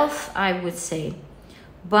wealth, I would say.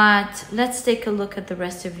 But let's take a look at the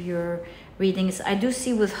rest of your readings. I do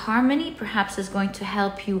see with harmony, perhaps is going to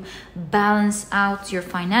help you balance out your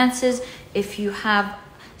finances. If you have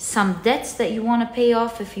some debts that you want to pay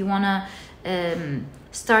off, if you want to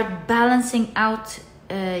start balancing out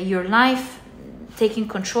your life, taking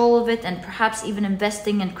control of it, and perhaps even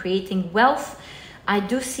investing and creating wealth, I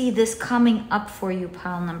do see this coming up for you,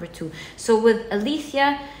 pile number 2. So with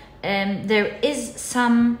Aletheia, there is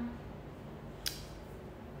some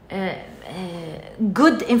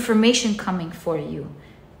good information coming for you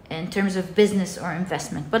in terms of business or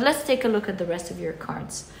investment. But let's take a look at the rest of your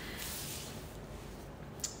cards.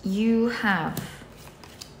 You have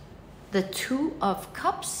the 2 of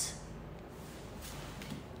Cups,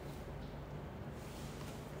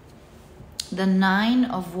 the 9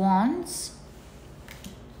 of Wands,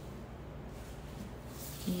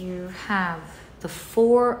 you have the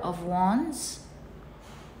 4 of Wands,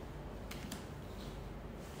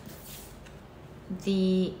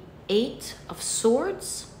 the 8 of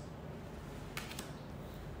Swords,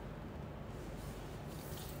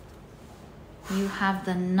 you have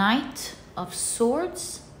the Knight of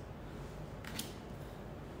Swords,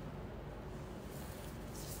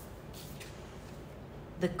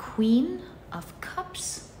 the Queen of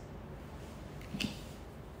Cups,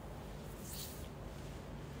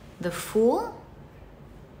 the Fool,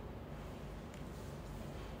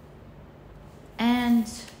 and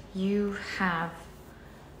you have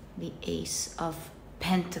the Ace of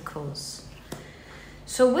Pentacles.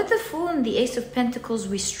 So with the Fool and the Ace of Pentacles,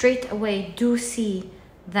 we straight away do see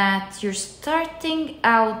that you're starting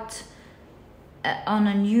out on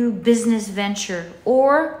a new business venture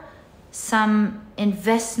or some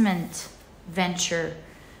investment venture.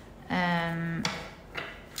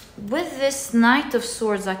 With this Knight of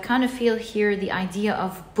Swords, I kind of feel here the idea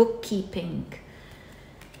of bookkeeping.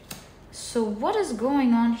 So what is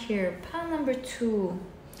going on here? Pile number 2.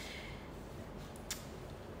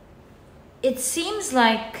 It seems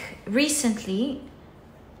like recently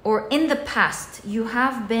or in the past, you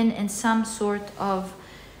have been in some sort of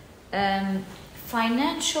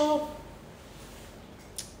financial,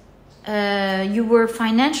 you were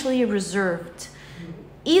financially reserved.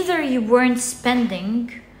 Either you weren't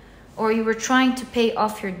spending, or you were trying to pay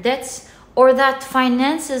off your debts, or that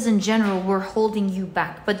finances in general were holding you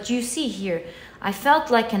back. But you see here, I felt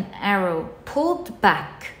like an arrow pulled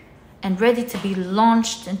back and ready to be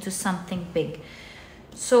launched into something big.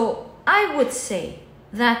 So I would say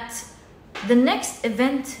that the next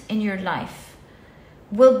event in your life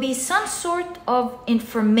will be some sort of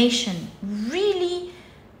information, really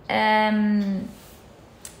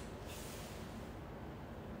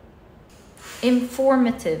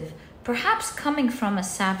informative, perhaps coming from a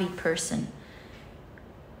savvy person.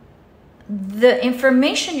 The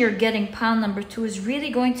information you're getting, pile number 2, is really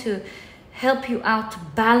going to help you out to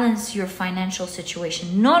balance your financial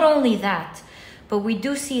situation. Not only that, but we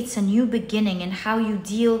do see it's a new beginning in how you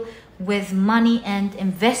deal with money and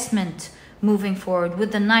investment moving forward.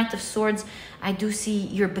 With the Knight of Swords, I do see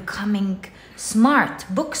you're becoming smart,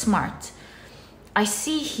 book smart. I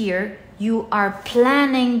see here you are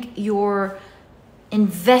planning your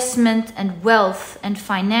investment and wealth and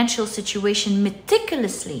financial situation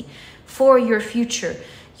meticulously for your future.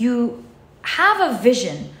 You have a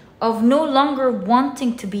vision of no longer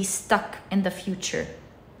wanting to be stuck in the future.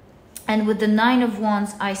 And with the Nine of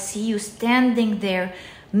Wands, I see you standing there,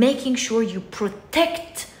 making sure you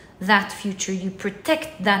protect that future, you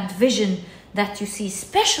protect that vision that you see,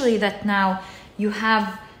 especially that now you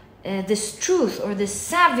have this truth or this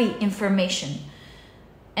savvy information.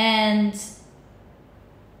 And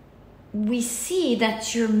we see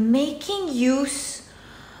that you're making use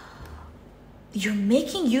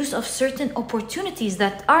of certain opportunities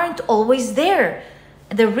that aren't always there.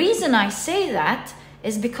 The reason I say that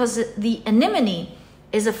is because the anemone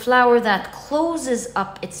is a flower that closes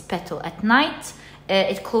up its petal at night.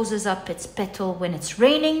 It closes up its petal when it's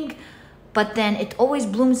raining, but then it always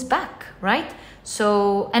blooms back, right?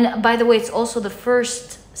 So, and by the way, it's also the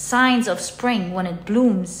first signs of spring when it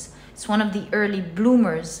blooms. It's one of the early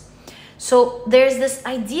bloomers. So there's this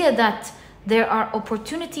idea that there are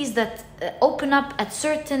opportunities that open up at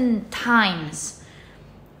certain times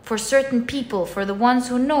for certain people, for the ones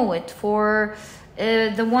who know it, for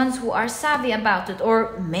the ones who are savvy about it.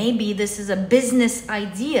 Or maybe this is a business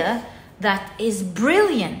idea that is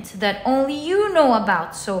brilliant, that only you know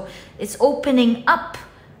about. So it's opening up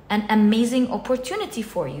an amazing opportunity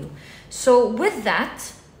for you. So with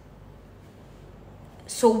that,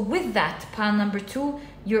 pile number 2,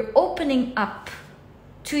 you're opening up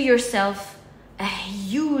to yourself a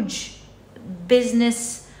huge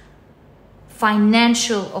business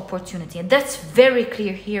financial opportunity. And that's very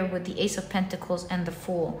clear here with the Ace of Pentacles and the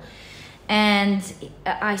Fool. And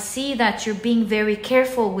I see that you're being very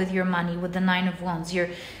careful with your money with the Nine of Wands. You're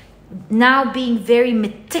now being very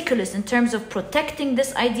meticulous in terms of protecting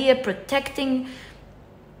this idea, protecting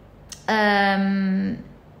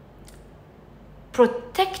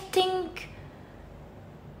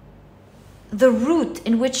the route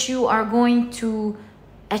in which you are going to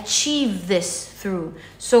achieve this through.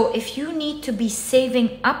 So if you need to be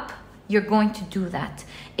saving up, you're going to do that.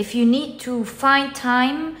 If you need to find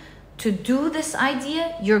time to do this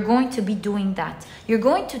idea, you're going to be doing that. You're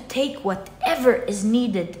going to take whatever is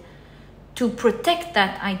needed to protect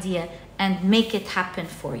that idea and make it happen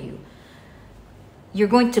for you. You're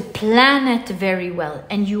going to plan it very well,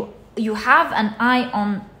 and you have an eye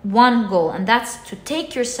on one goal, and that's to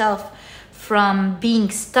take yourself from being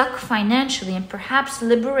stuck financially and perhaps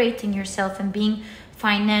liberating yourself and being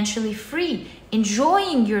financially free,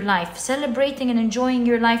 enjoying your life, celebrating and enjoying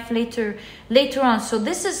your life later on. So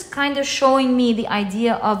this is kind of showing me the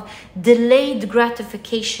idea of delayed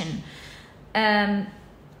gratification.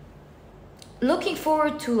 Looking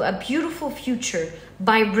forward to a beautiful future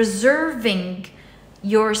by reserving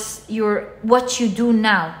your what you do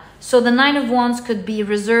now. So the Nine of Wands could be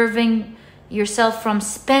reserving yourself from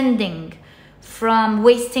spending, from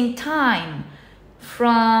wasting time,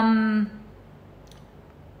 from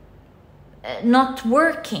not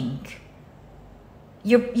working.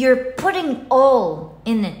 You're putting all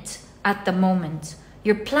in it at the moment.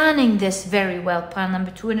 You're planning this very well, pile number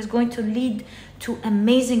 2, and it's going to lead to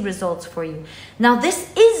amazing results for you. Now,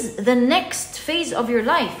 this is the next phase of your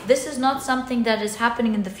life. This is not something that is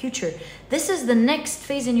happening in the future. This is the next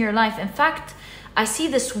phase in your life. In fact, I see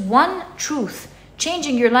this one truth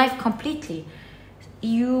changing your life completely.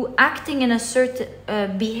 You acting in a certain,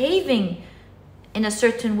 behaving in a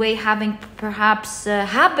certain way, having perhaps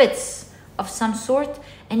habits of some sort,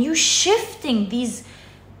 and you shifting these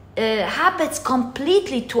habits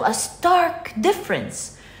completely to a stark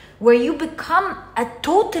difference, where you become a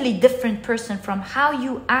totally different person from how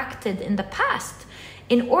you acted in the past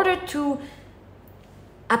in order to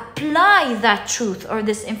apply that truth or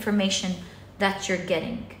this information that you're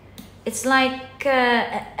getting. It's like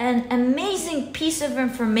an amazing piece of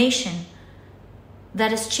information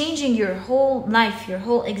that is changing your whole life, your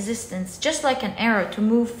whole existence, just like an arrow to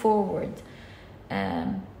move forward.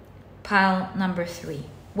 Pile number 3.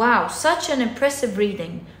 Wow, such an impressive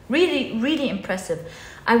reading. Really, really impressive.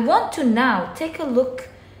 I want to now take a look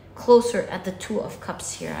closer at the Two of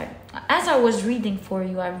Cups here. As I was reading for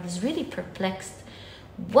you, I was really perplexed.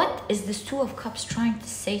 What is this Two of Cups trying to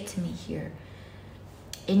say to me here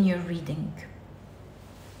in your reading?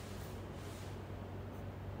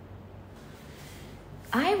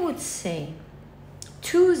 I would say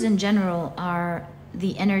twos in general are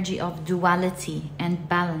the energy of duality and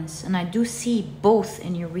balance, and I do see both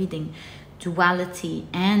in your reading, duality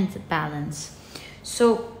and balance.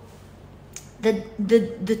 So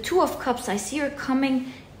the Two of Cups, I see her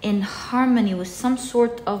coming in harmony with some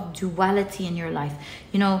sort of duality in your life.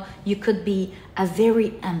 You know, you could be a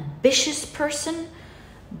very ambitious person,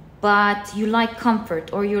 but you like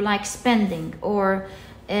comfort, or you like spending, or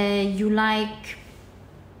you like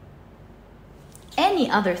any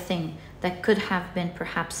other thing that could have been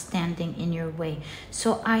perhaps standing in your way.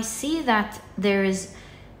 So I see that there is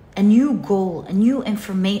a new goal, a new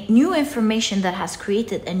information that has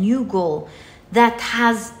created a new goal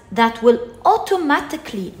that will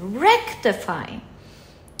automatically rectify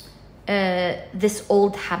this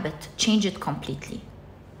old habit, change it completely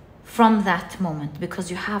from that moment,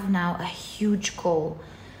 because you have now a huge goal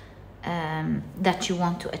that you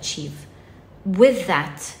want to achieve. With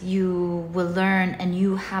that, you will learn a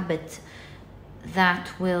new habit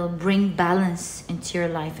that will bring balance into your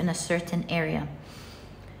life in a certain area.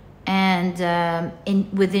 And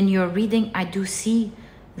within your reading, I do see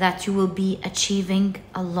that you will be achieving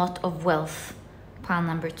a lot of wealth. Pile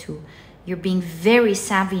number 2. You're being very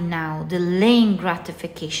savvy now, delaying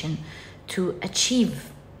gratification to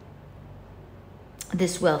achieve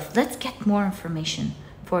this wealth. Let's get more information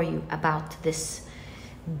for you about this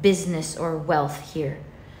business or wealth here.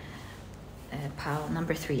 Pile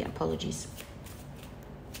number 3, apologies.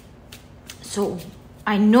 So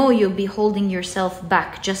I know you'll be holding yourself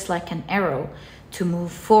back just like an arrow to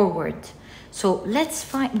move forward. So let's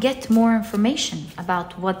get more information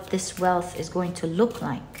about what this wealth is going to look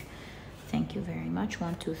like. Thank you very much.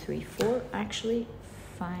 1, 2, 3, 4, actually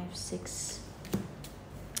 5, 6.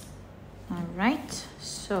 All right,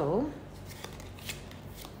 so,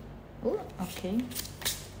 okay.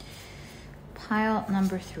 Pile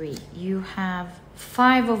number 3, you have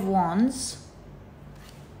 5 of Wands.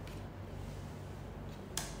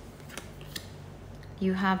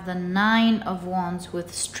 You have the 9 of Wands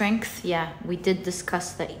with strength. Yeah, we did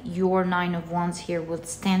discuss that your 9 of Wands here was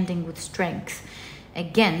standing with strength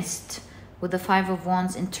against, with the 5 of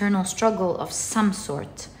Wands, internal struggle of some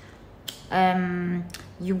sort.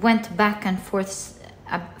 You went back and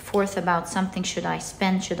forth about something. Should I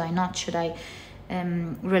spend? Should I not? Should I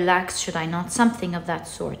relax? Should I not? Something of that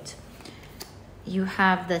sort. You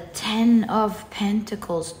have the 10 of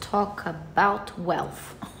Pentacles. Talk about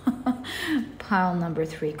wealth. Pile number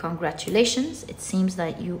 3. Congratulations. It seems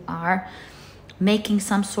that you are making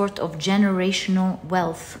some sort of generational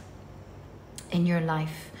wealth in your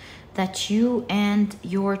life that you and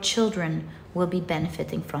your children will be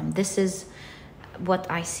benefiting from. This is what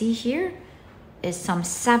I see here, is some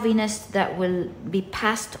savviness that will be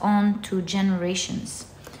passed on to generations.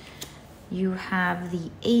 You have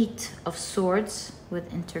the 8 of Swords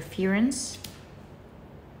with interference.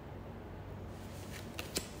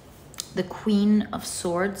 The Queen of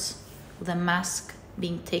Swords with a mask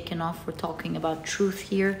being taken off. We're talking about truth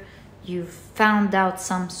here. You've found out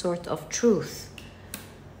some sort of truth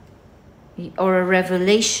or a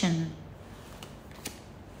revelation.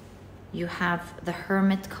 You have the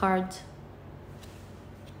Hermit card.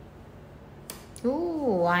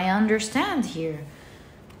 Oh, I understand here.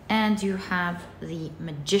 And you have the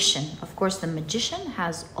Magician. Of course, the Magician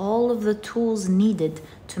has all of the tools needed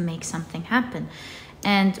to make something happen.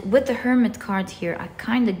 And with the Hermit card here, I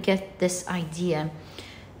kind of get this idea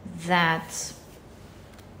that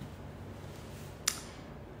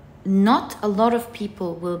not a lot of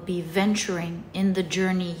people will be venturing in the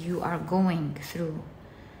journey you are going through.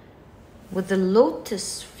 With the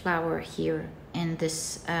Lotus flower here in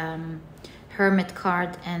this Hermit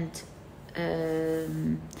card and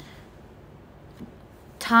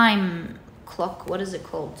time clock, what is it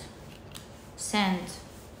called? Sand.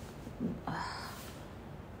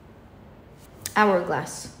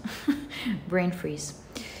 Hourglass. Brain freeze.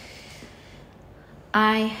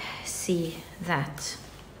 I see that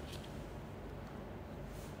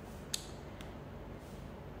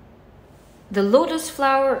the lotus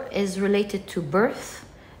flower is related to birth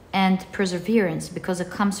and perseverance because it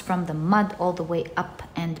comes from the mud all the way up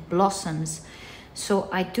and blossoms. So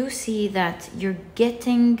I do see that you're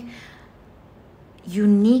getting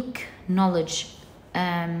unique knowledge.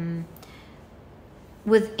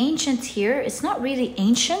 With ancient here, it's not really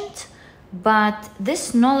ancient, but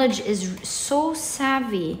this knowledge is so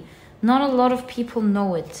savvy. Not a lot of people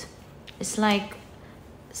know it. It's like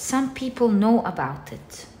some people know about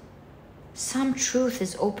it. Some truth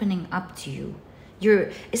is opening up to you.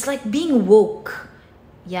 It's like being woke.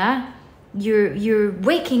 Yeah? You're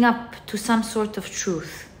waking up to some sort of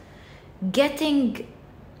truth. Getting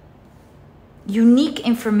unique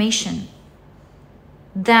information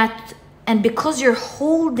that, and because you're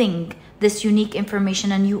holding this unique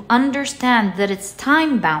information and you understand that it's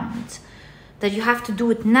time bound, that you have to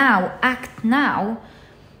do it now, act now,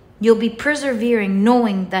 you'll be persevering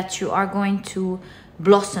knowing that you are going to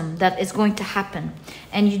blossom, that is going to happen.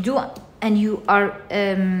 And you are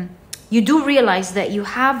you do realize that you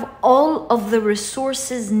have all of the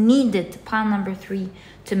resources needed, pile number 3,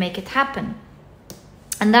 to make it happen.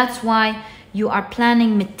 And that's why you are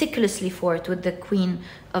planning meticulously for it with the Queen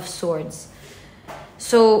of Swords.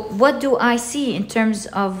 So what do I see in terms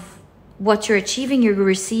of what you're achieving?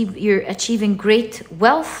 You're achieving great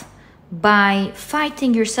wealth by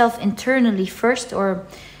fighting yourself internally first, or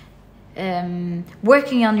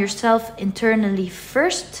working on yourself internally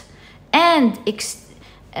first. And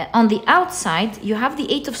on the outside, you have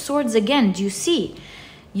the 8 of Swords again. Do you see?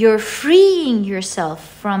 You're freeing yourself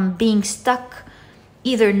from being stuck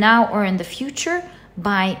either now or in the future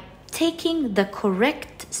by taking the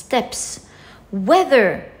correct steps.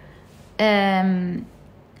 Whether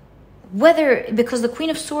because the Queen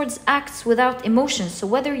of Swords acts without emotions, so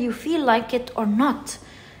whether you feel like it or not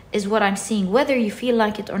is what I'm seeing. Whether you feel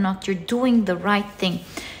like it or not, you're doing the right thing.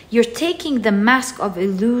 You're taking the mask of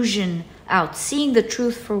illusion out, seeing the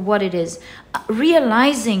truth for what it is,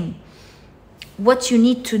 realizing what you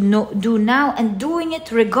need to do now, and doing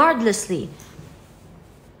it regardlessly.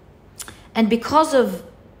 And because of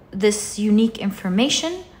this unique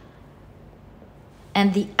information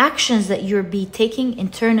and the actions that you'll be taking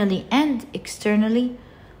internally and externally,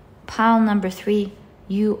 pile number 3,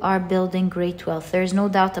 you are building great wealth. There's no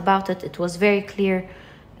doubt about it. It was very clear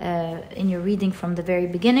in your reading from the very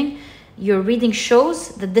beginning. Your reading shows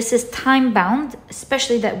that this is time-bound,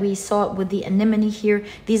 especially that we saw it with the anemone here.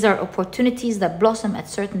 These are opportunities that blossom at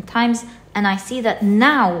certain times. And I see that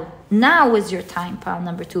now is your time, pile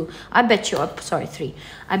number 2. I bet you, sorry, 3.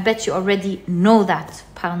 I bet you already know that,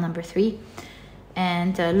 pile number 3.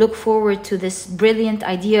 And look forward to this brilliant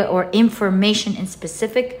idea or information in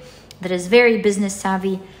specific that is very business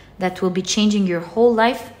savvy, that will be changing your whole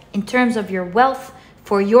life in terms of your wealth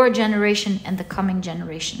for your generation and the coming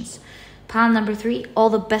generations. Pile number 3, all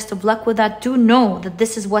the best of luck with that. Do know that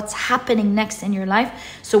this is what's happening next in your life.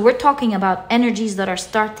 So we're talking about energies that are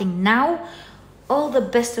starting now. All the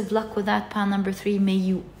best of luck with that, pile number 3. May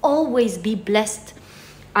you always be blessed.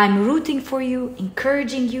 I'm rooting for you,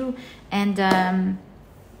 encouraging you, and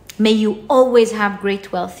may you always have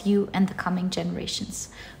great wealth, you and the coming generations.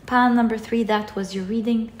 Pile number 3, that was your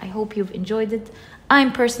reading. I hope you've enjoyed it.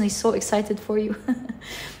 I'm personally so excited for you.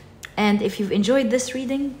 And if you've enjoyed this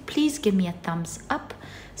reading, please give me a thumbs up.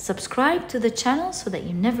 Subscribe to the channel so that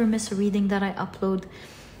you never miss a reading that I upload.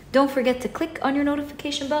 Don't forget to click on your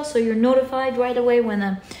notification bell so you're notified right away when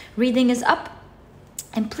a reading is up.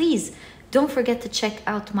 And please, don't forget to check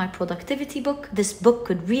out my productivity book. This book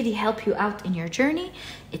could really help you out in your journey.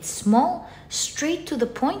 It's small, straight to the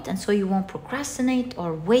point, and so you won't procrastinate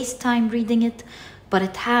or waste time reading it. But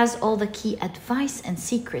it has all the key advice and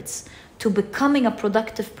secrets to becoming a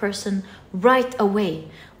productive person right away,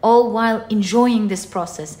 all while enjoying this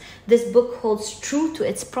process. This book holds true to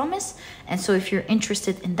its promise. And so if you're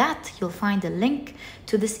interested in that, you'll find a link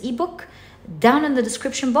to this ebook down in the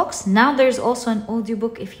description box. Now there's also an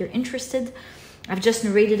audiobook if you're interested. I've just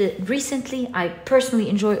narrated it recently. I personally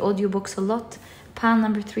enjoy audiobooks a lot. Pile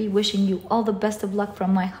number 3, wishing you all the best of luck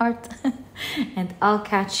from my heart. And I'll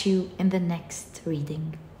catch you in the next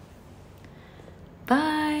reading.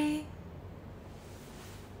 Bye.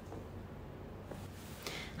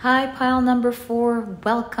 Hi, pile number 4.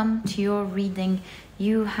 Welcome to your reading.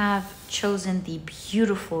 You have chosen the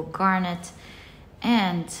beautiful Garnet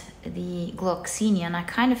and the Gloxinia, and I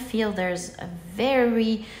kind of feel there's a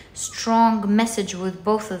very strong message with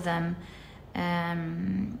both of them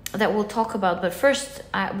that we'll talk about. But first,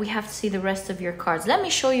 we have to see the rest of your cards. Let me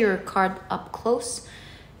show you your card up close.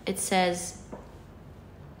 It says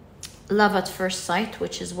Love at First Sight,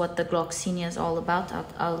 which is what the Gloxinia is all about.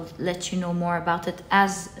 I'll let you know more about it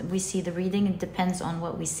as we see the reading. It depends on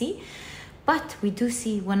what we see. But we do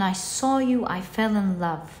see, when I saw you, I fell in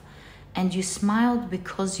love, and you smiled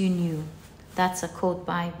because you knew. That's a quote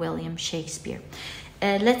by William Shakespeare.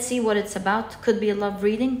 Let's see what it's about. Could be a love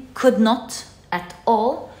reading, could not at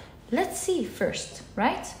all. Let's see first,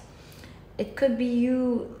 right? It could be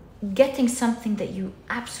you getting something that you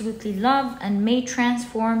absolutely love and may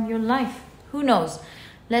transform your life. Who knows?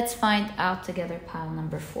 Let's find out together, pile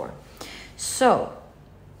number 4. So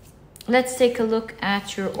let's take a look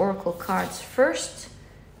at your oracle cards first.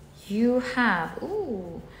 You have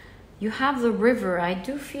the River. I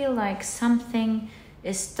do feel like something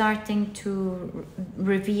is starting to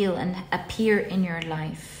reveal and appear in your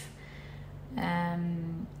life.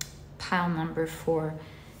 Pile number 4.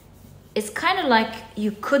 It's kind of like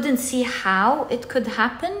you couldn't see how it could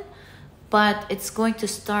happen, but it's going to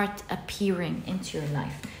start appearing into your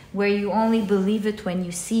life, where you only believe it when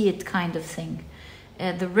you see it, kind of thing.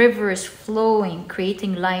 The river is flowing,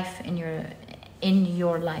 creating life in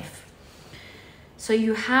your life. So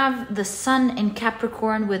you have the sun in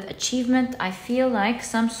Capricorn with achievement. I feel like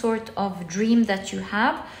some sort of dream that you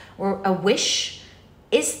have or a wish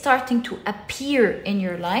is starting to appear in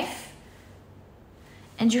your life.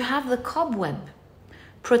 And you have the cobweb,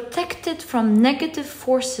 protected from negative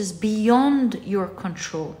forces beyond your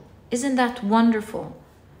control. Isn't that wonderful?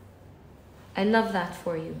 I love that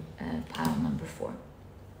for you, pile number 4.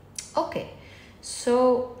 Okay,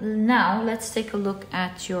 so now let's take a look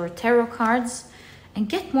at your tarot cards and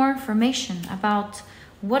get more information about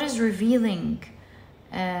what is revealing,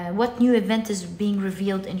 what new event is being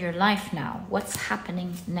revealed in your life now. What's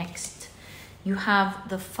happening next? You have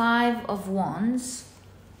the 5 of Wands.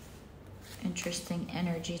 Interesting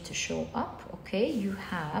energy to show up. Okay, you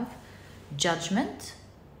have Judgment.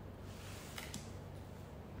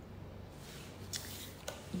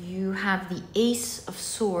 You have the Ace of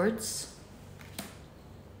Swords.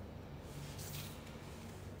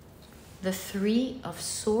 The 3 of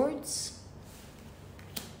Swords.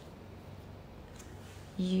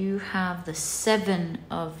 You have the 7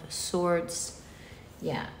 of Swords.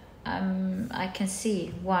 Yeah, I can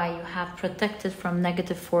see why you have protected from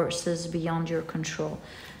negative forces beyond your control.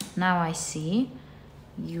 Now I see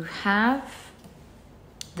you have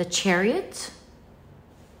the Chariot.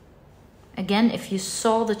 Again, if you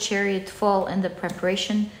saw the Chariot fall in the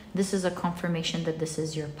preparation, this is a confirmation that this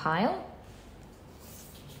is your pile.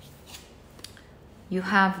 You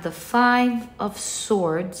have the 5 of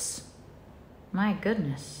Swords. My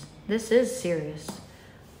goodness, this is serious.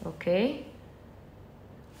 Okay.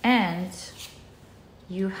 And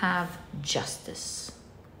you have Justice.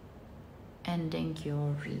 Ending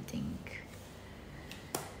your reading.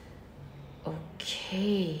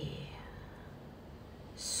 Okay.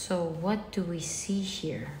 So what do we see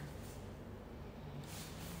here?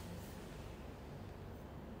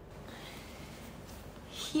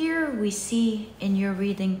 Here we see in your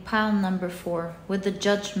reading pile number 4 with the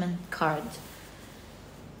Judgment card,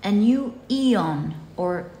 a new eon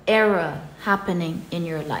or era happening in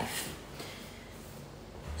your life.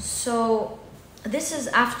 So this is,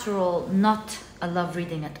 after all, not a love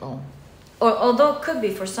reading at all. Or although it could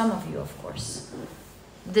be for some of you, of course.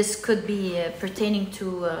 This could be pertaining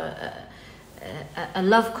to a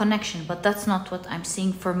love connection, but that's not what I'm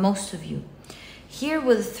seeing for most of you. Here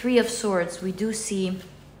with the 3 of Swords, we do see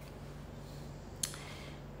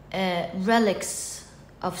relics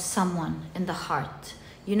of someone in the heart.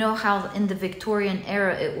 You know how in the Victorian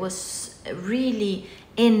era it was really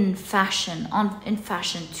in fashion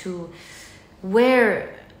to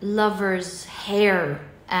wear lovers' hair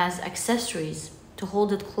as accessories to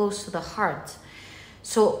hold it close to the heart.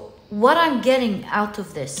 So what I'm getting out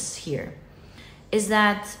of this here is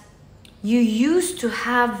that you used to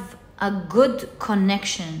have a good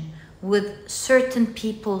connection with certain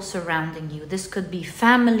people surrounding you. This could be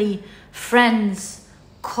family, friends,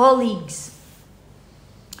 colleagues.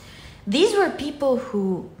 These were people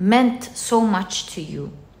who meant so much to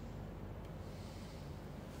you.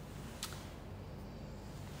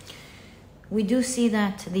 We do see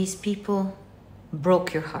that these people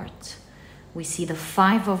broke your heart. We see the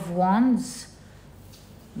 5 of Wands,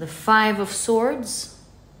 the 5 of Swords,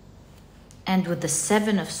 and with the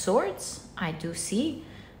 7 of Swords, I do see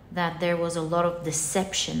that there was a lot of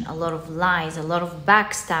deception, a lot of lies, a lot of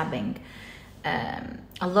backstabbing,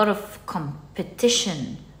 a lot of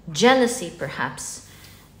competition, jealousy perhaps,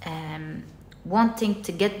 wanting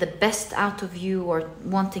to get the best out of you or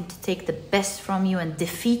wanting to take the best from you and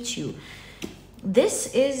defeat you.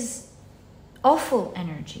 This is awful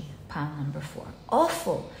energy, pile number 4.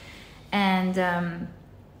 Awful. And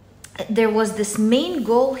there was this main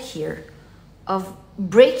goal here of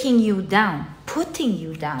breaking you down, putting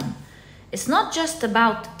you down. It's not just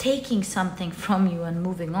about taking something from you and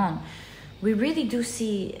moving on. We really do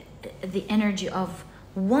see the energy of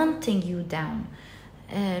wanting you down,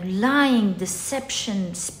 lying,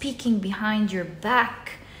 deception, speaking behind your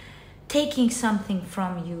back, taking something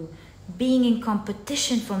from you, being in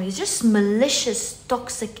competition from you. It's just malicious,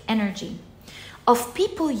 toxic energy of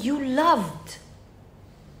people you loved,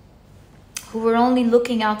 who were only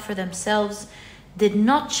looking out for themselves, did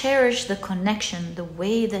not cherish the connection the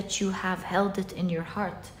way that you have held it in your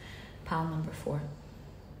heart. Pile number 4.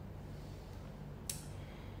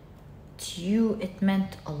 To you, it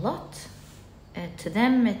meant a lot. To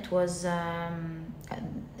them, it was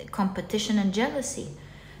competition and jealousy.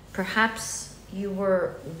 Perhaps you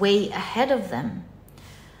were way ahead of them.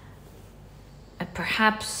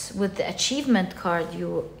 Perhaps with the achievement card,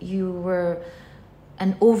 you were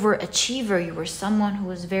an overachiever. You were someone who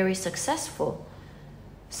was very successful.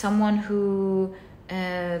 Someone who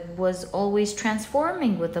was always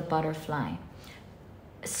transforming with the butterfly.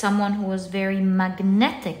 someone who was very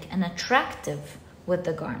magnetic and attractive with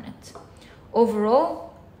the Garnet.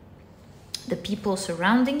 Overall, the people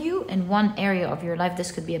surrounding you in one area of your life,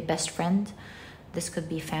 this could be a best friend, this could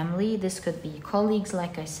be family, this could be colleagues,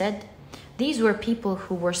 like I said. These were people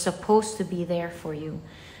who were supposed to be there for you,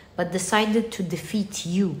 but decided to defeat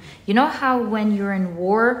you. You know how when you're in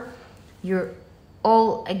war, you're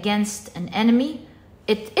all against an enemy?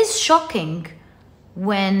 It is shocking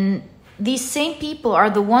when these same people are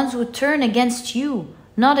the ones who turn against you,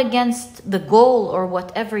 not against the goal or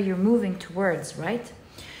whatever you're moving towards, right?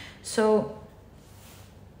 So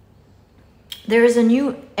there is a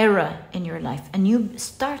new era in your life, a new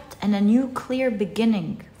start and a new clear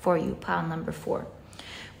beginning for you, pile number 4,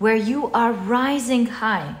 where you are rising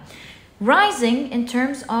high. Rising in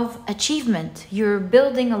terms of achievement. You're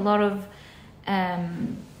building a lot of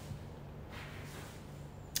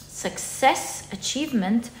success,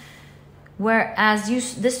 achievement, whereas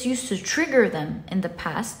this used to trigger them in the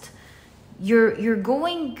past. You're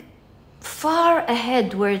going far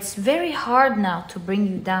ahead where it's very hard now to bring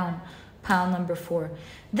you down, pile number 4.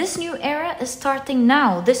 This new era is starting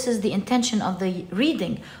now. This is the intention of the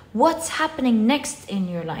reading. What's happening next in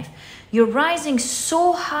your life? You're rising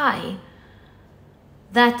so high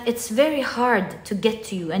that it's very hard to get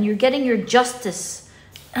to you, and you're getting your justice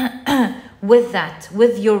with that,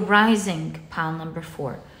 with your rising, pile number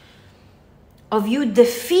 4, of you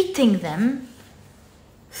defeating them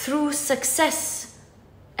through success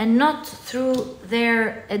and not through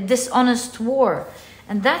their dishonest war.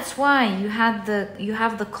 And that's why you have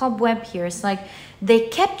the cobweb here. It's like they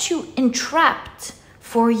kept you entrapped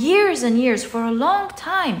for years and years, for a long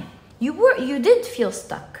time. You did feel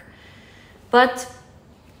stuck, but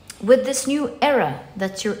with this new era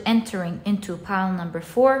that you're entering into, pile number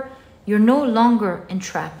 4, you're no longer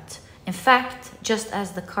entrapped. In fact, just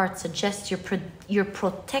as the card suggests, you're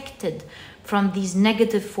protected from these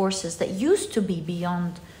negative forces that used to be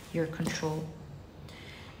beyond your control.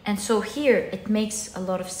 And so here it makes a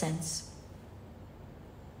lot of sense.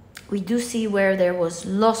 We do see where there was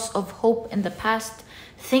loss of hope in the past.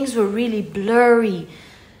 Things were really blurry.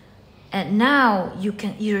 And now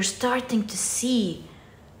you're starting to see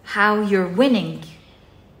how you're winning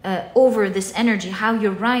over this energy, how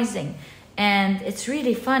you're rising. And it's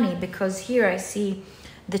really funny because here I see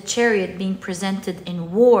the Chariot being presented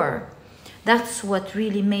in war. That's what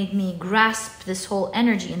really made me grasp this whole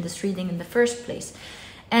energy in this reading in the first place.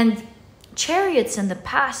 And chariots in the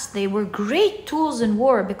past, they were great tools in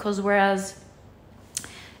war, because whereas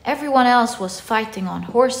everyone else was fighting on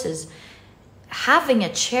horses, having a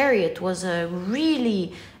chariot was a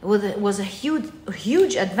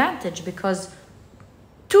huge advantage, because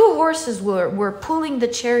 2 horses were pulling the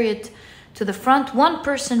chariot to the front. One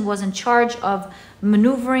person was in charge of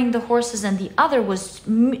maneuvering the horses, and the other was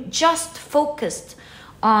just focused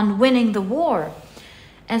on winning the war.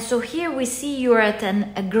 And so here we see you're at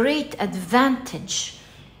a great advantage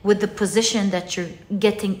with the position that you're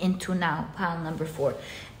getting into now, pile number 4.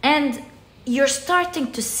 And you're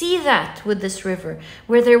starting to see that with this river,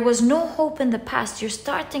 where there was no hope in the past. You're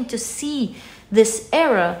starting to see this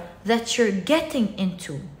era that you're getting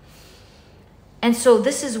into. And so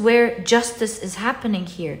this is where justice is happening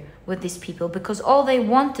here with these people, because all they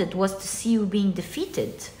wanted was to see you being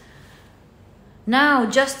defeated. Now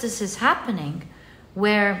justice is happening,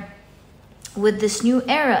 where with this new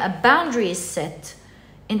era, a boundary is set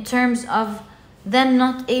in terms of them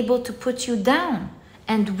not able to put you down.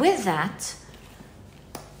 And with that,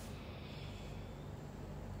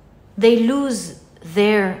 they lose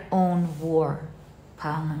their own war,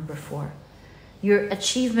 pile number 4. Your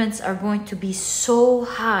achievements are going to be so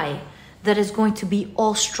high that is going to be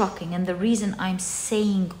awe-striking. And the reason I'm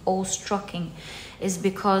saying awe-striking is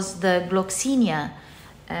because the Gloxinia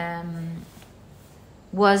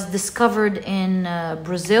was discovered in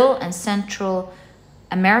Brazil and Central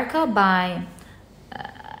America by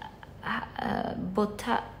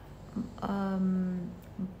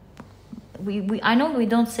I know we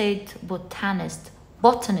don't say it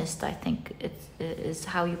botanist, I think it is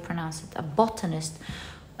how you pronounce it, a botanist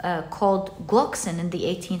called Gloxinia in the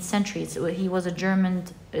 18th century. He was a German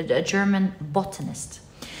botanist.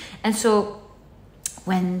 And so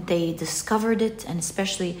when they discovered it, and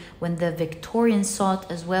especially when the Victorians saw it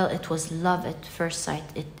as well, it was love at first sight.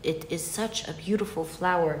 It is such a beautiful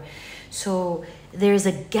flower. So there's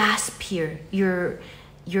a gasp here. You're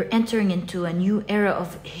entering into a new era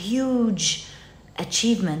of huge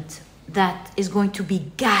achievement that is going to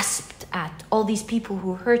be gasped at. All these people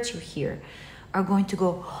who hurt you here are going to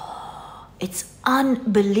go, oh, it's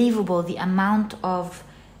unbelievable the amount of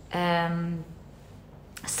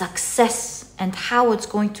success and how it's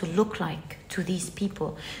going to look like to these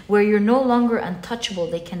people, where you're no longer untouchable.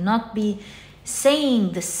 They cannot be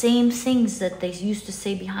saying the same things that they used to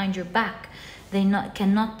say behind your back. They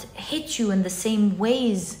cannot hit you in the same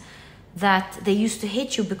ways that they used to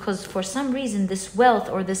hit you, because for some reason this wealth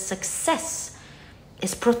or this success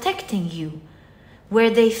is protecting you. Where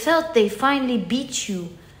they felt they finally beat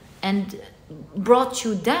you and brought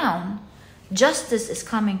you down, justice is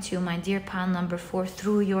coming to you, my dear pile number 4,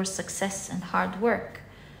 through your success and hard work.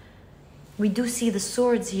 We do see the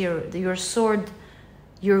swords here. Your sword,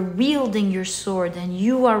 you're wielding your sword and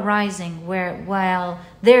you are rising, while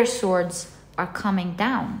their swords are coming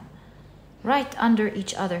down. Right under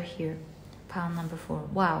each other here. Pile number 4.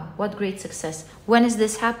 Wow, what great success. When is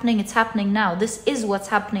this happening? It's happening now. This is what's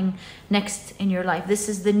happening next in your life. This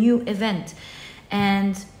is the new event.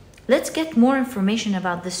 And let's get more information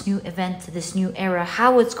about this new event, this new era,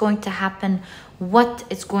 how it's going to happen, what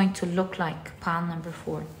it's going to look like. Pile number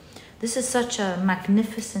 4. This is such a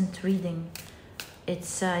magnificent reading.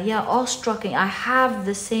 It's, awe-striking. I have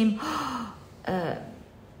the same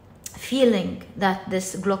feeling that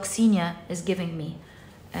this Gloxinia is giving me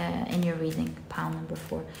in your reading, pile number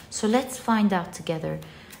 4. So let's find out together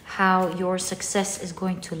how your success is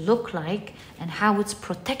going to look like and how it's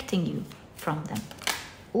protecting you from them.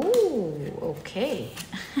 Ooh, okay.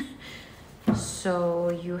 So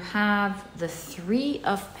you have the 3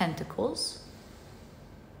 of Pentacles.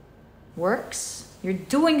 Works. You're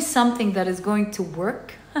doing something that is going to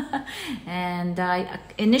work. And I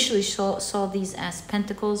initially saw these as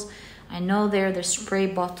pentacles. I know they're the spray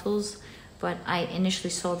bottles, but I initially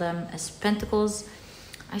saw them as pentacles.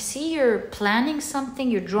 I see you're planning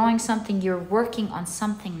something, you're drawing something, you're working on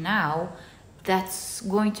something now that's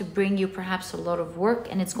going to bring you perhaps a lot of work,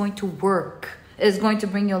 and it's going to work. It's going to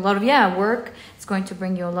bring you a lot of, work. It's going to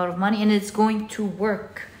bring you a lot of money, and it's going to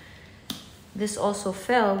work. This also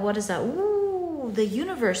fell. What is that? Ooh, the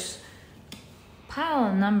universe.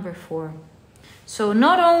 Pile number 4. So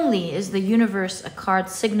not only is the universe a card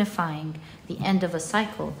signifying the end of a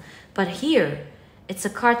cycle, but here it's a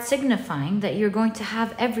card signifying that you're going to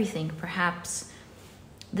have everything. Perhaps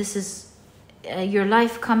this is your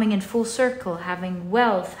life coming in full circle, having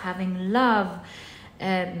wealth, having love.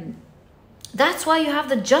 That's why you have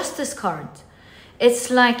the Justice card. It's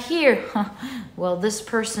like here, well, this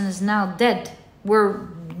person is now dead. We're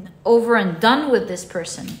over and done with this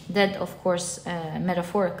person. Dead, of course,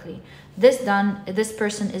 metaphorically. This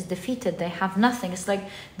person is defeated. They have nothing. It's like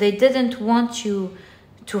they didn't want you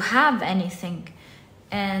to have anything.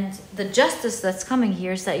 And the justice that's coming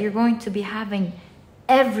here is that you're going to be having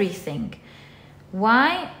everything.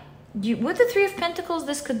 Why? With the 3 of Pentacles,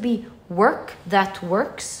 this could be work that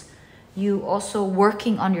works. You also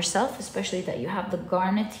working on yourself, especially that you have the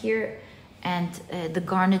Garnet here, and the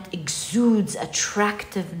Garnet exudes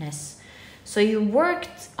attractiveness. So you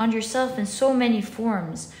worked on yourself in so many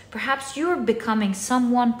forms. Perhaps you're becoming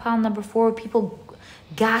someone, pile number 4, people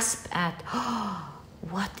gasp at, oh,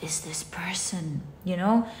 what is this person? You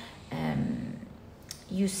know,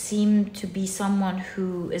 you seem to be someone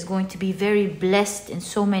who is going to be very blessed in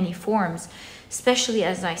so many forms, especially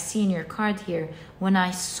as I see in your card here. When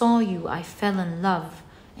I saw you, I fell in love,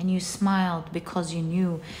 and you smiled because you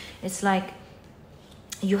knew. It's like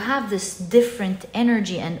you have this different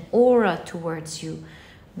energy and aura towards you,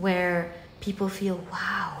 where people feel,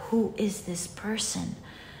 wow, who is this person?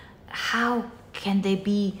 How can they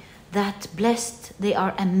be that blessed? They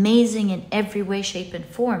are amazing in every way, shape, and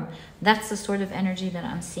form. That's the sort of energy that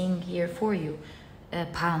I'm seeing here for you,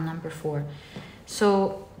 pile number 4.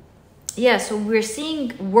 So, yeah, so we're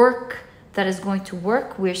seeing work that is going to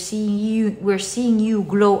work. We're seeing you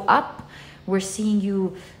glow up. We're seeing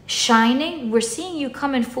you shining. We're seeing you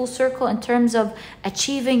come in full circle in terms of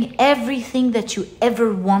achieving everything that you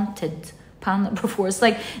ever wanted. Pile number 4. It's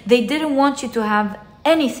like they didn't want you to have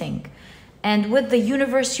anything. And with the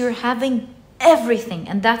universe, you're having everything.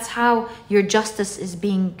 And that's how your justice is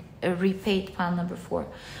being repaid, pile number 4.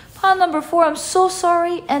 Pile number 4, I'm so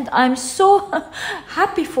sorry and I'm so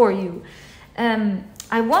happy for you.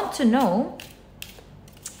 I want to know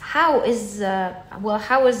how is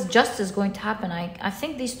justice going to happen? I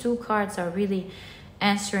think these 2 cards are really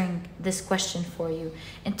answering this question for you.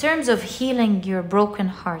 In terms of healing your broken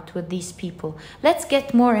heart with these people, let's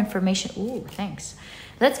get more information. Ooh, thanks.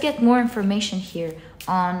 Let's get more information here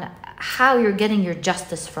on how you're getting your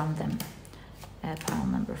justice from them. Pile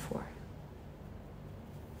number 4.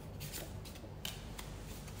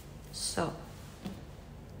 So,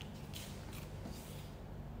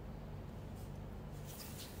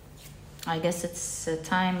 I guess it's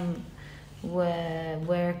time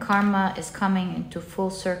where karma is coming into full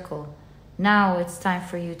circle. Now it's time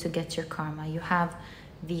for you to get your karma. You have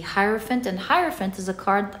the Hierophant, and Hierophant is a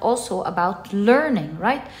card also about learning,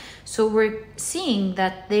 right? So we're seeing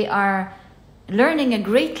that they are learning a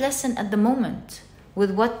great lesson at the moment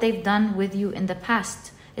with what they've done with you in the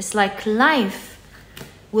past. It's like life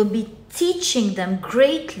will be teaching them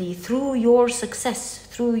greatly through your success,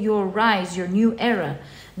 through your rise, your new era.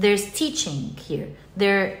 There's teaching here.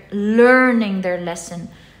 They're learning their lesson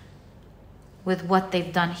with what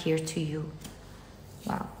they've done here to you.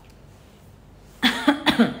 Wow.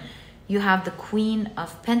 You have the Queen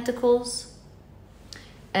of Pentacles.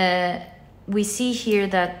 We see here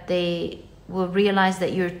that they will realize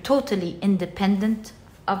that you're totally independent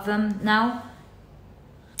of them now.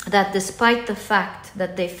 That despite the fact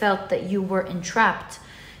that they felt that you were entrapped,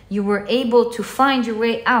 you were able to find your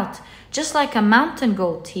way out. Just like a mountain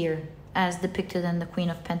goat here, as depicted in the Queen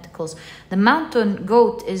of Pentacles. The mountain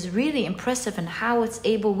goat is really impressive in how it's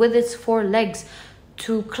able, with its 4 legs,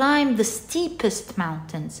 to climb the steepest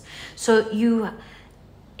mountains. So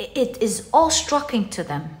it is all striking to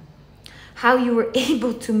them how you were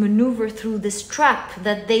able to maneuver through this trap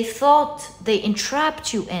that they thought they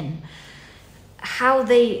entrapped you in. How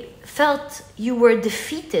they felt you were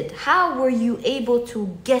defeated. How were you able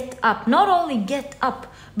to get up? Not only get up,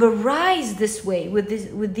 but rise this way with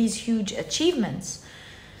these huge achievements.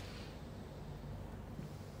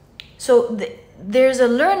 So there's a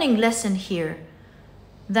learning lesson here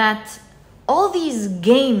that all these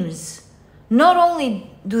games, not only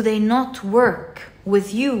do they not work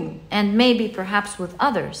with you and maybe perhaps with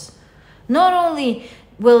others, not only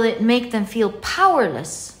will it make them feel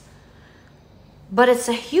powerless, but it's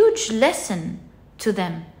a huge lesson to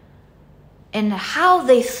them in how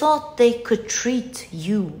they thought they could treat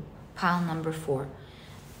you, pile number 4.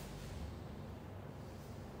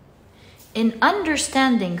 In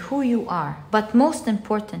understanding who you are, but most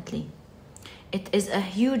importantly, it is a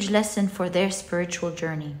huge lesson for their spiritual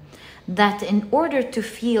journey. That in order to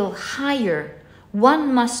feel higher,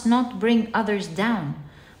 one must not bring others down,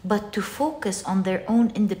 but to focus on their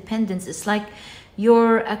own independence. It's like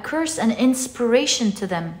you're a curse and inspiration to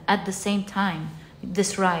them at the same time,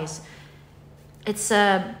 this rise.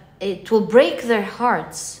 It will break their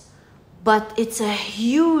hearts, but it's a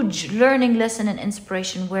huge learning lesson and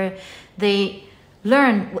inspiration where they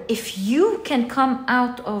learn, if you can come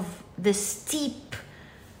out of this steep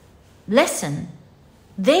lesson,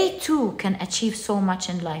 they too can achieve so much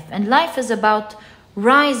in life. And life is about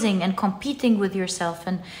rising and competing with yourself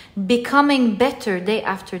and becoming better day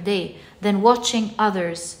after day than watching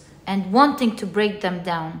others and wanting to break them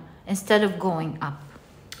down instead of going up.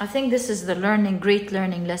 I think this is the great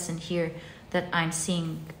learning lesson here that I'm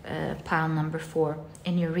seeing, pile number 4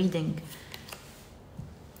 in your reading.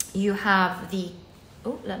 You have the,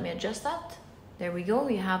 let me adjust that. There we go.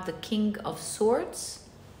 You have the King of Swords.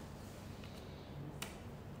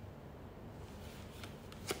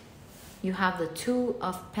 You have the 2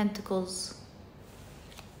 of Pentacles.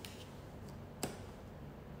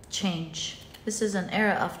 Change. This is an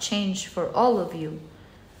era of change for all of you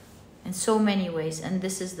in so many ways. And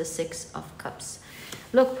this is the 6 of Cups.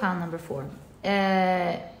 Look, pile number 4.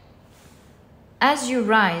 As you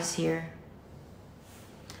rise here,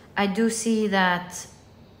 I do see that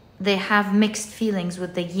they have mixed feelings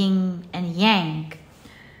with the yin and yang.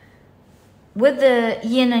 With the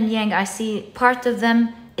yin and yang, I see part of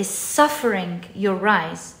them is suffering your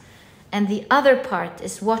rise, and the other part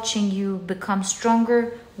is watching you become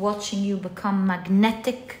stronger, watching you become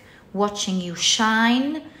magnetic, watching you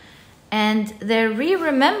shine. And they're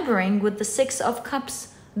remembering with the 6 of Cups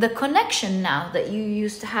the connection now that you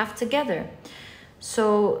used to have together.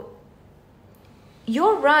 So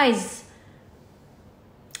your rise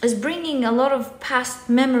is bringing a lot of past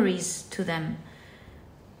memories to them,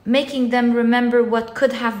 making them remember what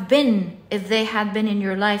could have been if they had been in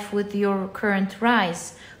your life with your current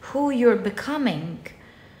rise, who you're becoming,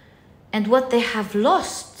 and what they have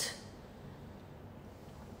lost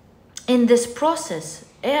in this process.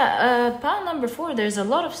 Pile number 4, there's a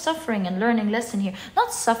lot of suffering and learning lesson here.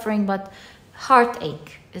 Not suffering, but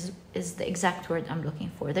heartache is the exact word I'm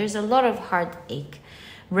looking for. There's a lot of heartache,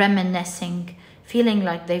 reminiscing, feeling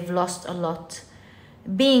like they've lost a lot,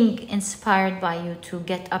 being inspired by you to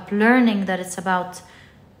get up, learning that it's about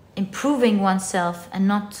improving oneself and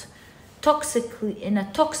not in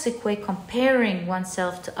a toxic way comparing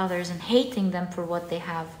oneself to others and hating them for what they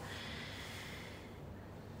have.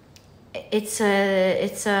 It's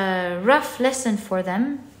a rough lesson for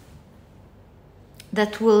them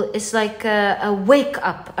that it's like a wake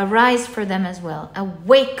up, a rise for them as well, a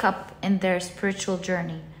wake up in their spiritual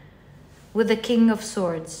journey. with the King of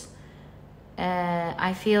Swords.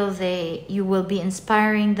 I feel you will be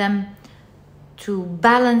inspiring them to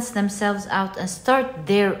balance themselves out and start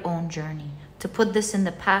their own journey, to put this in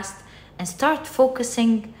the past and start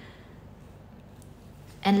focusing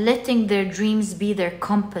and letting their dreams be their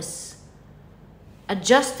compass,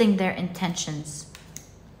 adjusting their intentions.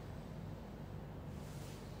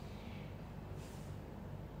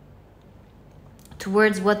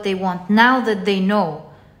 Towards what they want, now that they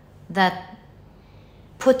know that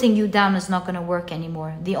putting you down is not going to work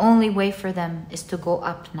anymore. The only way for them is to go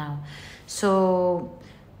up now. So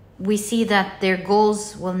we see that their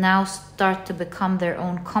goals will now start to become their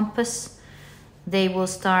own compass. They will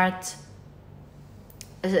start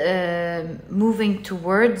moving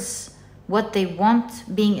towards what they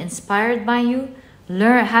want, being inspired by you,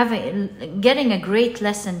 getting a great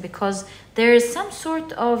lesson, because there is some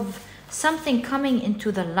sort of something coming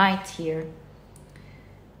into the light here.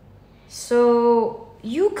 So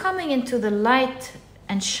you coming into the light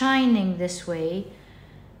and shining this way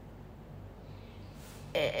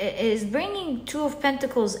is bringing Two of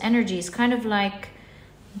Pentacles energy. It's kind of like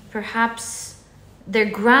perhaps their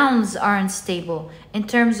grounds are unstable in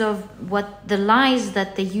terms of what the lies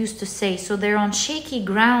that they used to say. So they're on shaky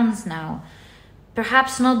grounds now,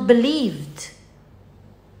 perhaps not believed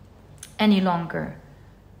any longer.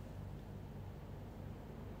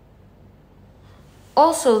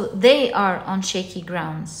 Also, they are on shaky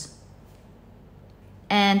grounds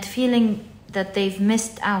and feeling that they've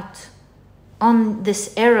missed out on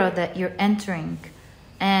this era that you're entering.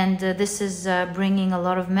 And this is bringing a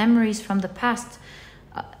lot of memories from the past,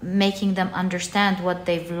 making them understand what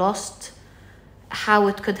they've lost, how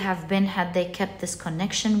it could have been had they kept this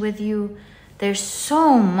connection with you. There's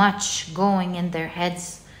so much going in their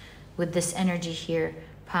heads with this energy here,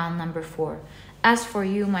 pile number 4. As for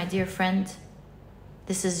you, my dear friend,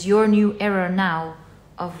 this is your new era now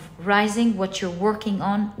of rising. What you're working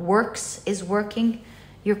on is working.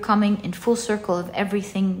 You're coming in full circle of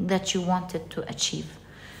everything that you wanted to achieve.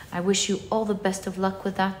 I wish you all the best of luck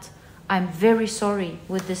with that. I'm very sorry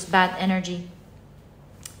with this bad energy.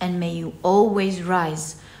 And may you always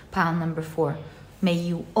rise, pile number 4. May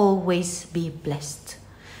you always be blessed.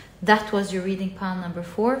 That was your reading, pile number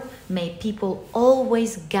 4. May people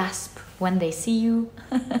always gasp when they see you.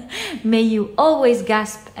 May you always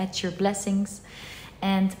gasp at your blessings.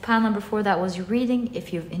 And pile number 4, that was your reading.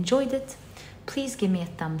 If you've enjoyed it, please give me a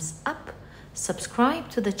thumbs up. Subscribe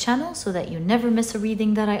to the channel so that you never miss a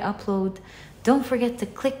reading that I upload. Don't forget to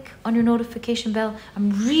click on your notification bell.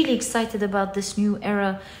 I'm really excited about this new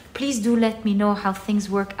era. Please do let me know how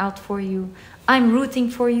things work out for you. I'm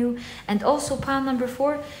rooting for you. And also, pile number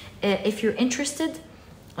 4, if you're interested,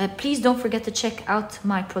 please don't forget to check out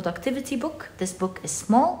my productivity book. This book is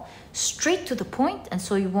small, straight to the point, and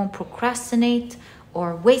so you won't procrastinate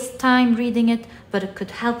or waste time reading it, but it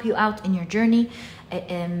could help you out in your journey.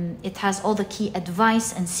 It has all the key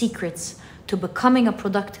advice and secrets to becoming a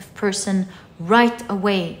productive person right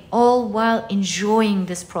away, all while enjoying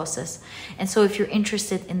this process. And so if you're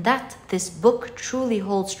interested in that, this book truly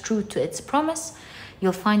holds true to its promise.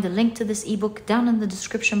 You'll find a link to this ebook down in the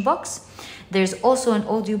description box. There's also an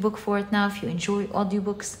audiobook for it now if you enjoy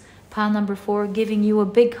audiobooks. Pile number 4, giving you a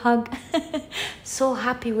big hug. So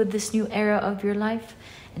happy with this new era of your life.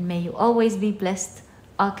 And may you always be blessed.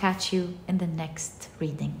 I'll catch you in the next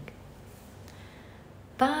reading.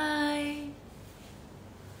 Bye.